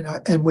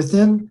 And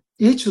within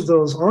each of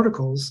those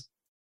articles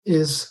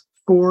is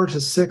 4 to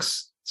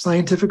 6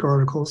 scientific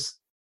articles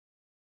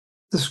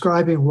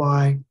describing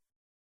why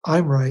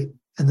I'm right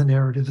and the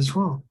narrative is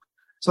wrong.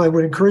 So I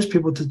would encourage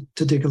people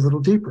to dig a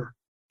little deeper.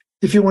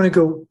 If you want to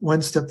go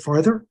one step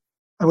farther,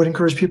 I would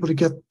encourage people to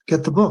get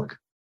the book,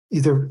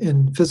 either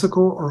in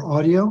physical or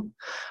audio.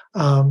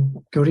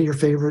 Go to your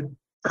favorite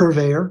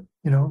purveyor.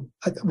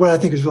 What I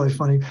think is really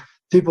funny.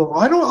 People,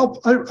 I don't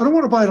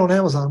want to buy it on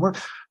Amazon.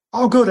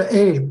 I'll go to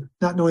Abe,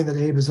 not knowing that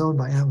Abe is owned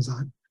by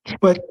Amazon.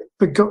 But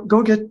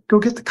go get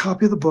the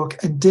copy of the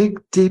book and dig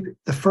deep.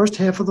 The first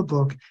half of the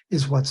book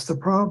is what's the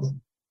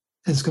problem.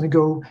 And it's going to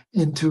go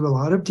into a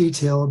lot of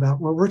detail about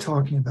what we're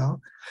talking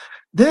about.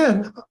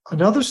 Then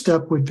another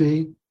step would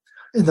be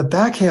in the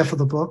back half of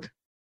the book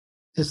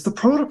is the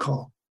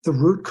protocol, the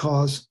root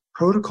cause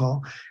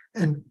protocol,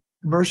 and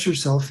immerse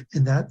yourself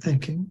in that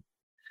thinking.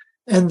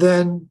 And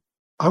then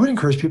I would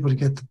encourage people to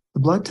get the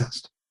blood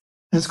test.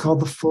 And it's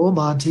called the Full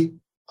Monty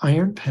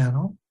Iron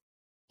Panel.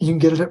 You can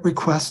get it at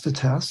Request a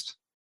Test.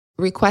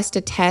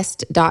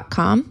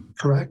 Requestatest.com?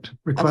 Correct.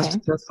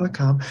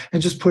 Requestatest.com.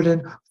 And just put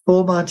in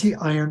Full Monty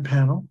Iron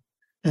Panel,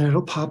 and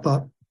it'll pop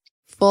up.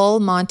 Full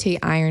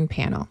Monty Iron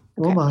Panel.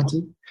 Full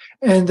Monty.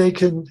 And they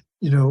can,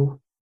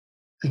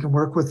 they can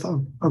work with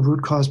a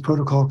root cause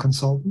protocol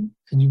consultant,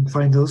 and you can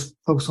find those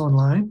folks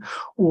online,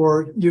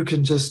 or you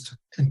can just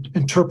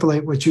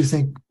interpolate what you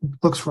think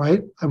looks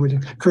right. I would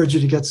encourage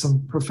you to get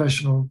some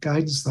professional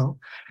guidance, though.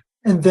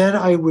 And then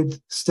I would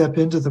step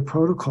into the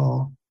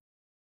protocol.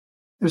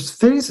 There's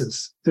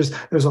phases.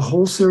 There's a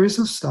whole series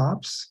of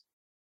stops,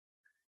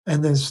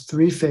 and there's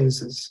 3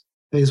 phases: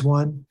 phase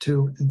 1,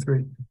 2, and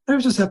 3. I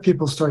would just have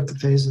people start the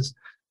phases.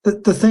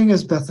 The thing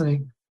is,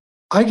 Bethany,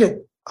 I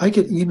get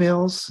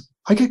emails,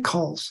 I get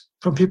calls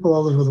from people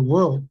all over the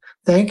world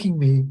thanking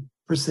me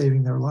for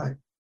saving their life.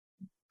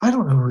 I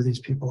don't know who these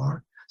people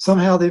are.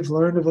 Somehow they've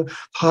learned of a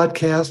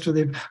podcast, or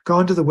they've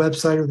gone to the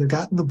website, or they've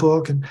gotten the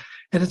book, and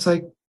it's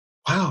like,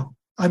 wow,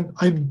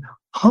 I'm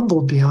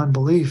humbled beyond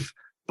belief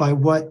by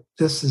what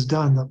this has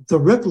done. The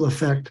ripple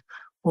effect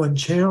on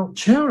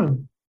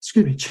challenging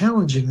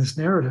this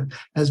narrative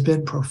has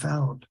been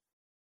profound.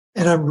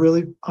 And I'm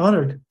really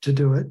honored to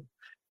do it.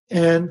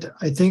 And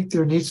I think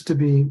there needs to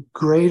be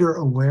greater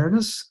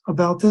awareness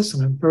about this.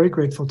 And I'm very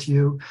grateful to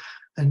you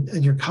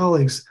and your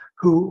colleagues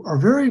who are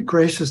very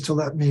gracious to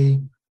let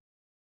me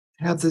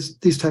have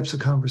these types of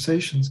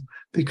conversations,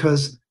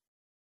 because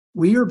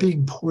we are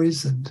being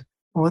poisoned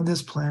on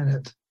this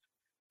planet,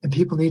 and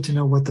people need to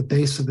know what the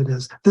base of it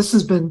is. This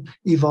has been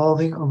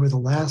evolving over the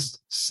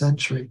last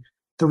century.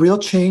 The real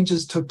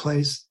changes took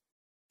place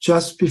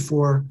just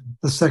before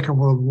the Second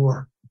World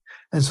War.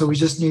 And so we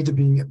just need to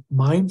be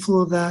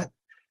mindful of that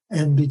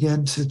and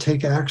begin to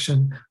take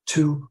action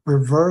to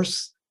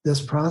reverse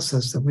this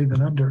process that we've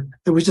been under,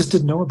 that we just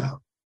didn't know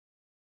about.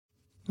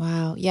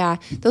 Wow. Yeah.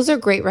 Those are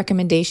great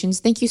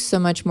recommendations. Thank you so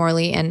much,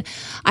 Morley. And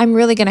I'm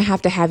really going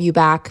to have you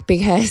back,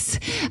 because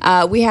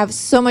we have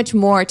so much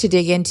more to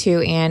dig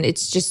into, and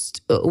it's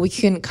just, we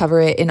couldn't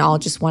cover it in all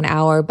just 1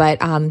 hour.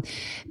 But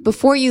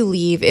before you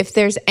leave, if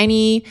there's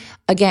any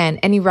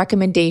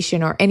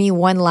recommendation or any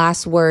one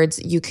last words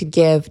you could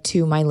give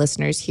to my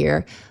listeners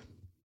here.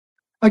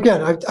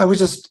 Again, I would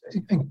just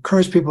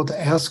encourage people to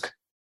ask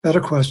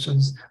better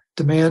questions,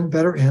 demand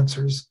better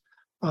answers.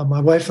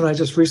 My wife and I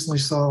just recently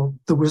saw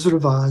The Wizard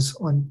of Oz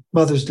on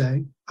Mother's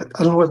Day.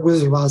 I don't know what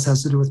Wizard of Oz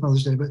has to do with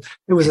Mother's Day, but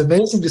it was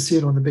amazing to see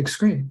it on the big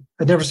screen.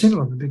 I'd never seen it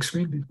on the big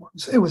screen before.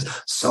 It was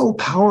so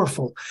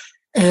powerful.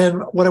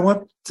 And what I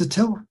want to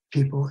tell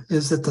people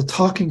is that the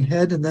talking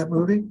head in that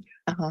movie,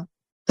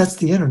 that's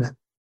the internet.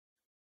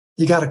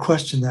 You got to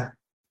question that.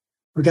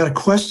 We got to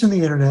question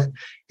the internet.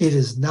 It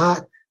is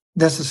not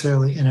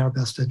necessarily in our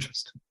best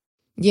interest.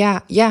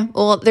 Yeah.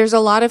 Well, there's a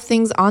lot of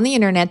things on the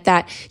internet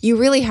that you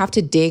really have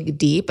to dig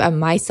deep,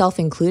 myself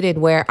included,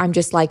 where I'm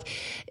just like,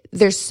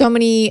 there's so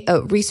many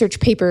research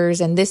papers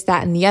and this,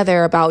 that, and the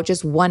other about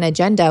just one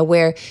agenda,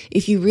 where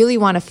if you really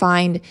want to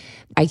find,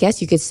 I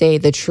guess you could say,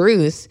 the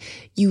truth,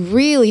 you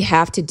really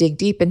have to dig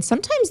deep. And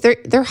sometimes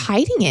they're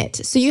hiding it.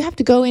 So you have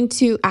to go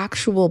into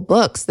actual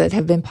books that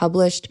have been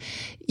published,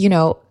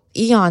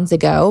 eons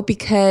ago,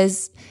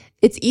 because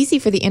it's easy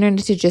for the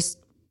internet to just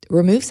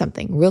remove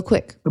something real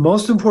quick. The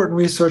most important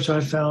research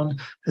I've found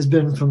has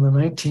been from the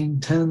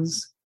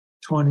 1910s,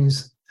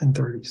 20s, and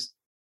 30s.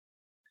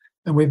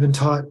 And we've been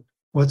taught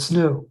what's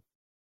new.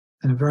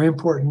 And a very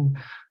important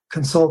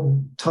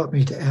consultant taught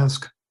me to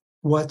ask,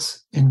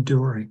 what's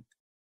enduring?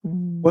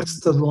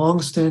 What's the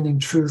long-standing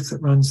truth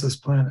that runs this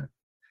planet?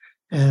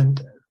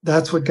 And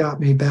that's what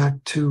got me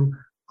back to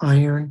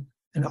iron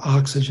and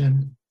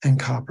oxygen and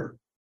copper.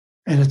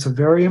 And it's a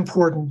very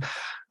important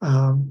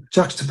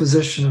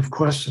juxtaposition of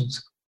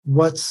questions.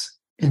 What's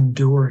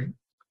enduring?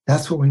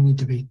 That's what we need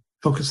to be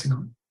focusing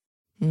on.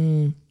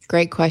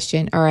 Great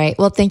question. All right.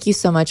 Well, thank you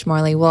so much,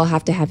 Morley. We'll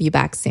have to have you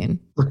back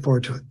soon. Look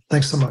forward to it.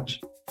 Thanks so much.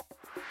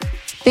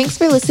 Thanks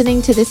for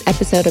listening to this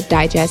episode of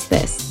Digest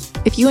This.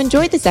 If you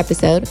enjoyed this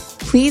episode,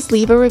 please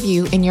leave a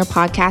review in your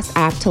podcast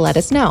app to let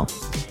us know.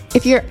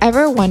 If you're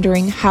ever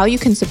wondering how you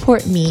can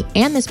support me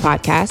and this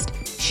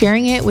podcast,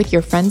 sharing it with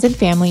your friends and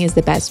family is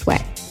the best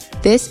way.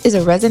 This is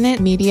a Resonant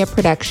Media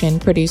production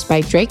produced by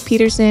Drake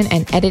Peterson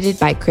and edited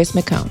by Chris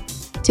McCone.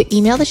 To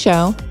email the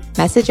show,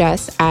 message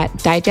us at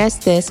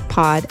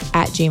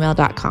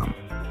digestthispod@gmail.com.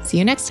 See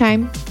you next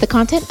time. The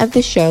content of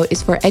this show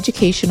is for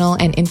educational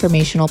and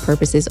informational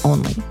purposes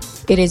only.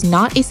 It is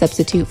not a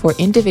substitute for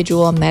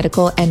individual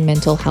medical and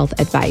mental health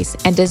advice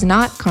and does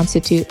not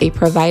constitute a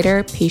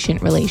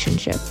provider-patient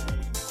relationship.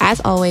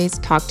 As always,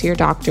 talk to your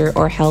doctor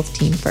or health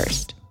team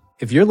first.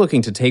 If you're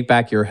looking to take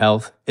back your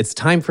health, it's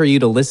time for you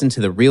to listen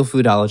to the Real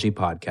Foodology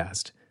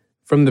podcast.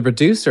 From the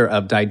producer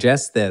of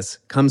Digest This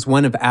comes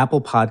one of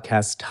Apple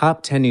Podcast's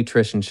top 10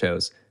 nutrition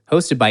shows,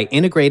 hosted by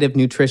integrative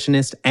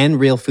nutritionist and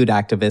real food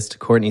activist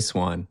Courtney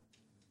Swan.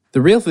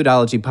 The Real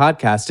Foodology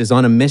podcast is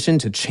on a mission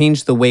to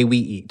change the way we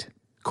eat.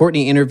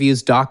 Courtney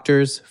interviews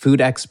doctors, food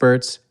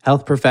experts,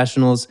 health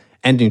professionals,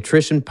 and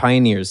nutrition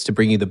pioneers to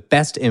bring you the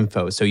best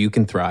info so you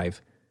can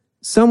thrive.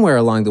 Somewhere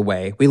along the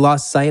way, we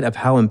lost sight of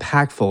how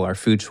impactful our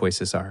food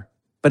choices are.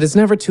 But it's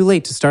never too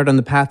late to start on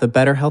the path of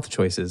better health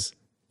choices.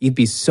 You'd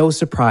be so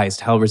surprised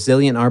how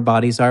resilient our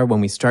bodies are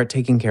when we start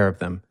taking care of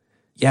them.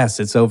 Yes,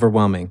 it's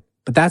overwhelming,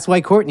 but that's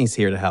why Courtney's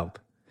here to help.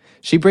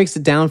 She breaks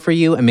it down for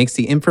you and makes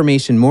the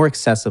information more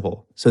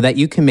accessible so that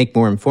you can make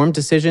more informed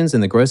decisions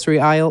in the grocery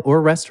aisle or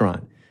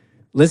restaurant.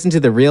 Listen to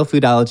the Real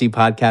Foodology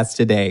podcast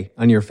today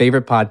on your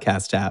favorite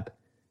podcast app.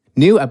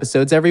 New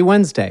episodes every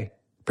Wednesday.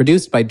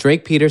 Produced by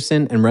Drake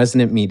Peterson and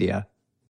Resonant Media.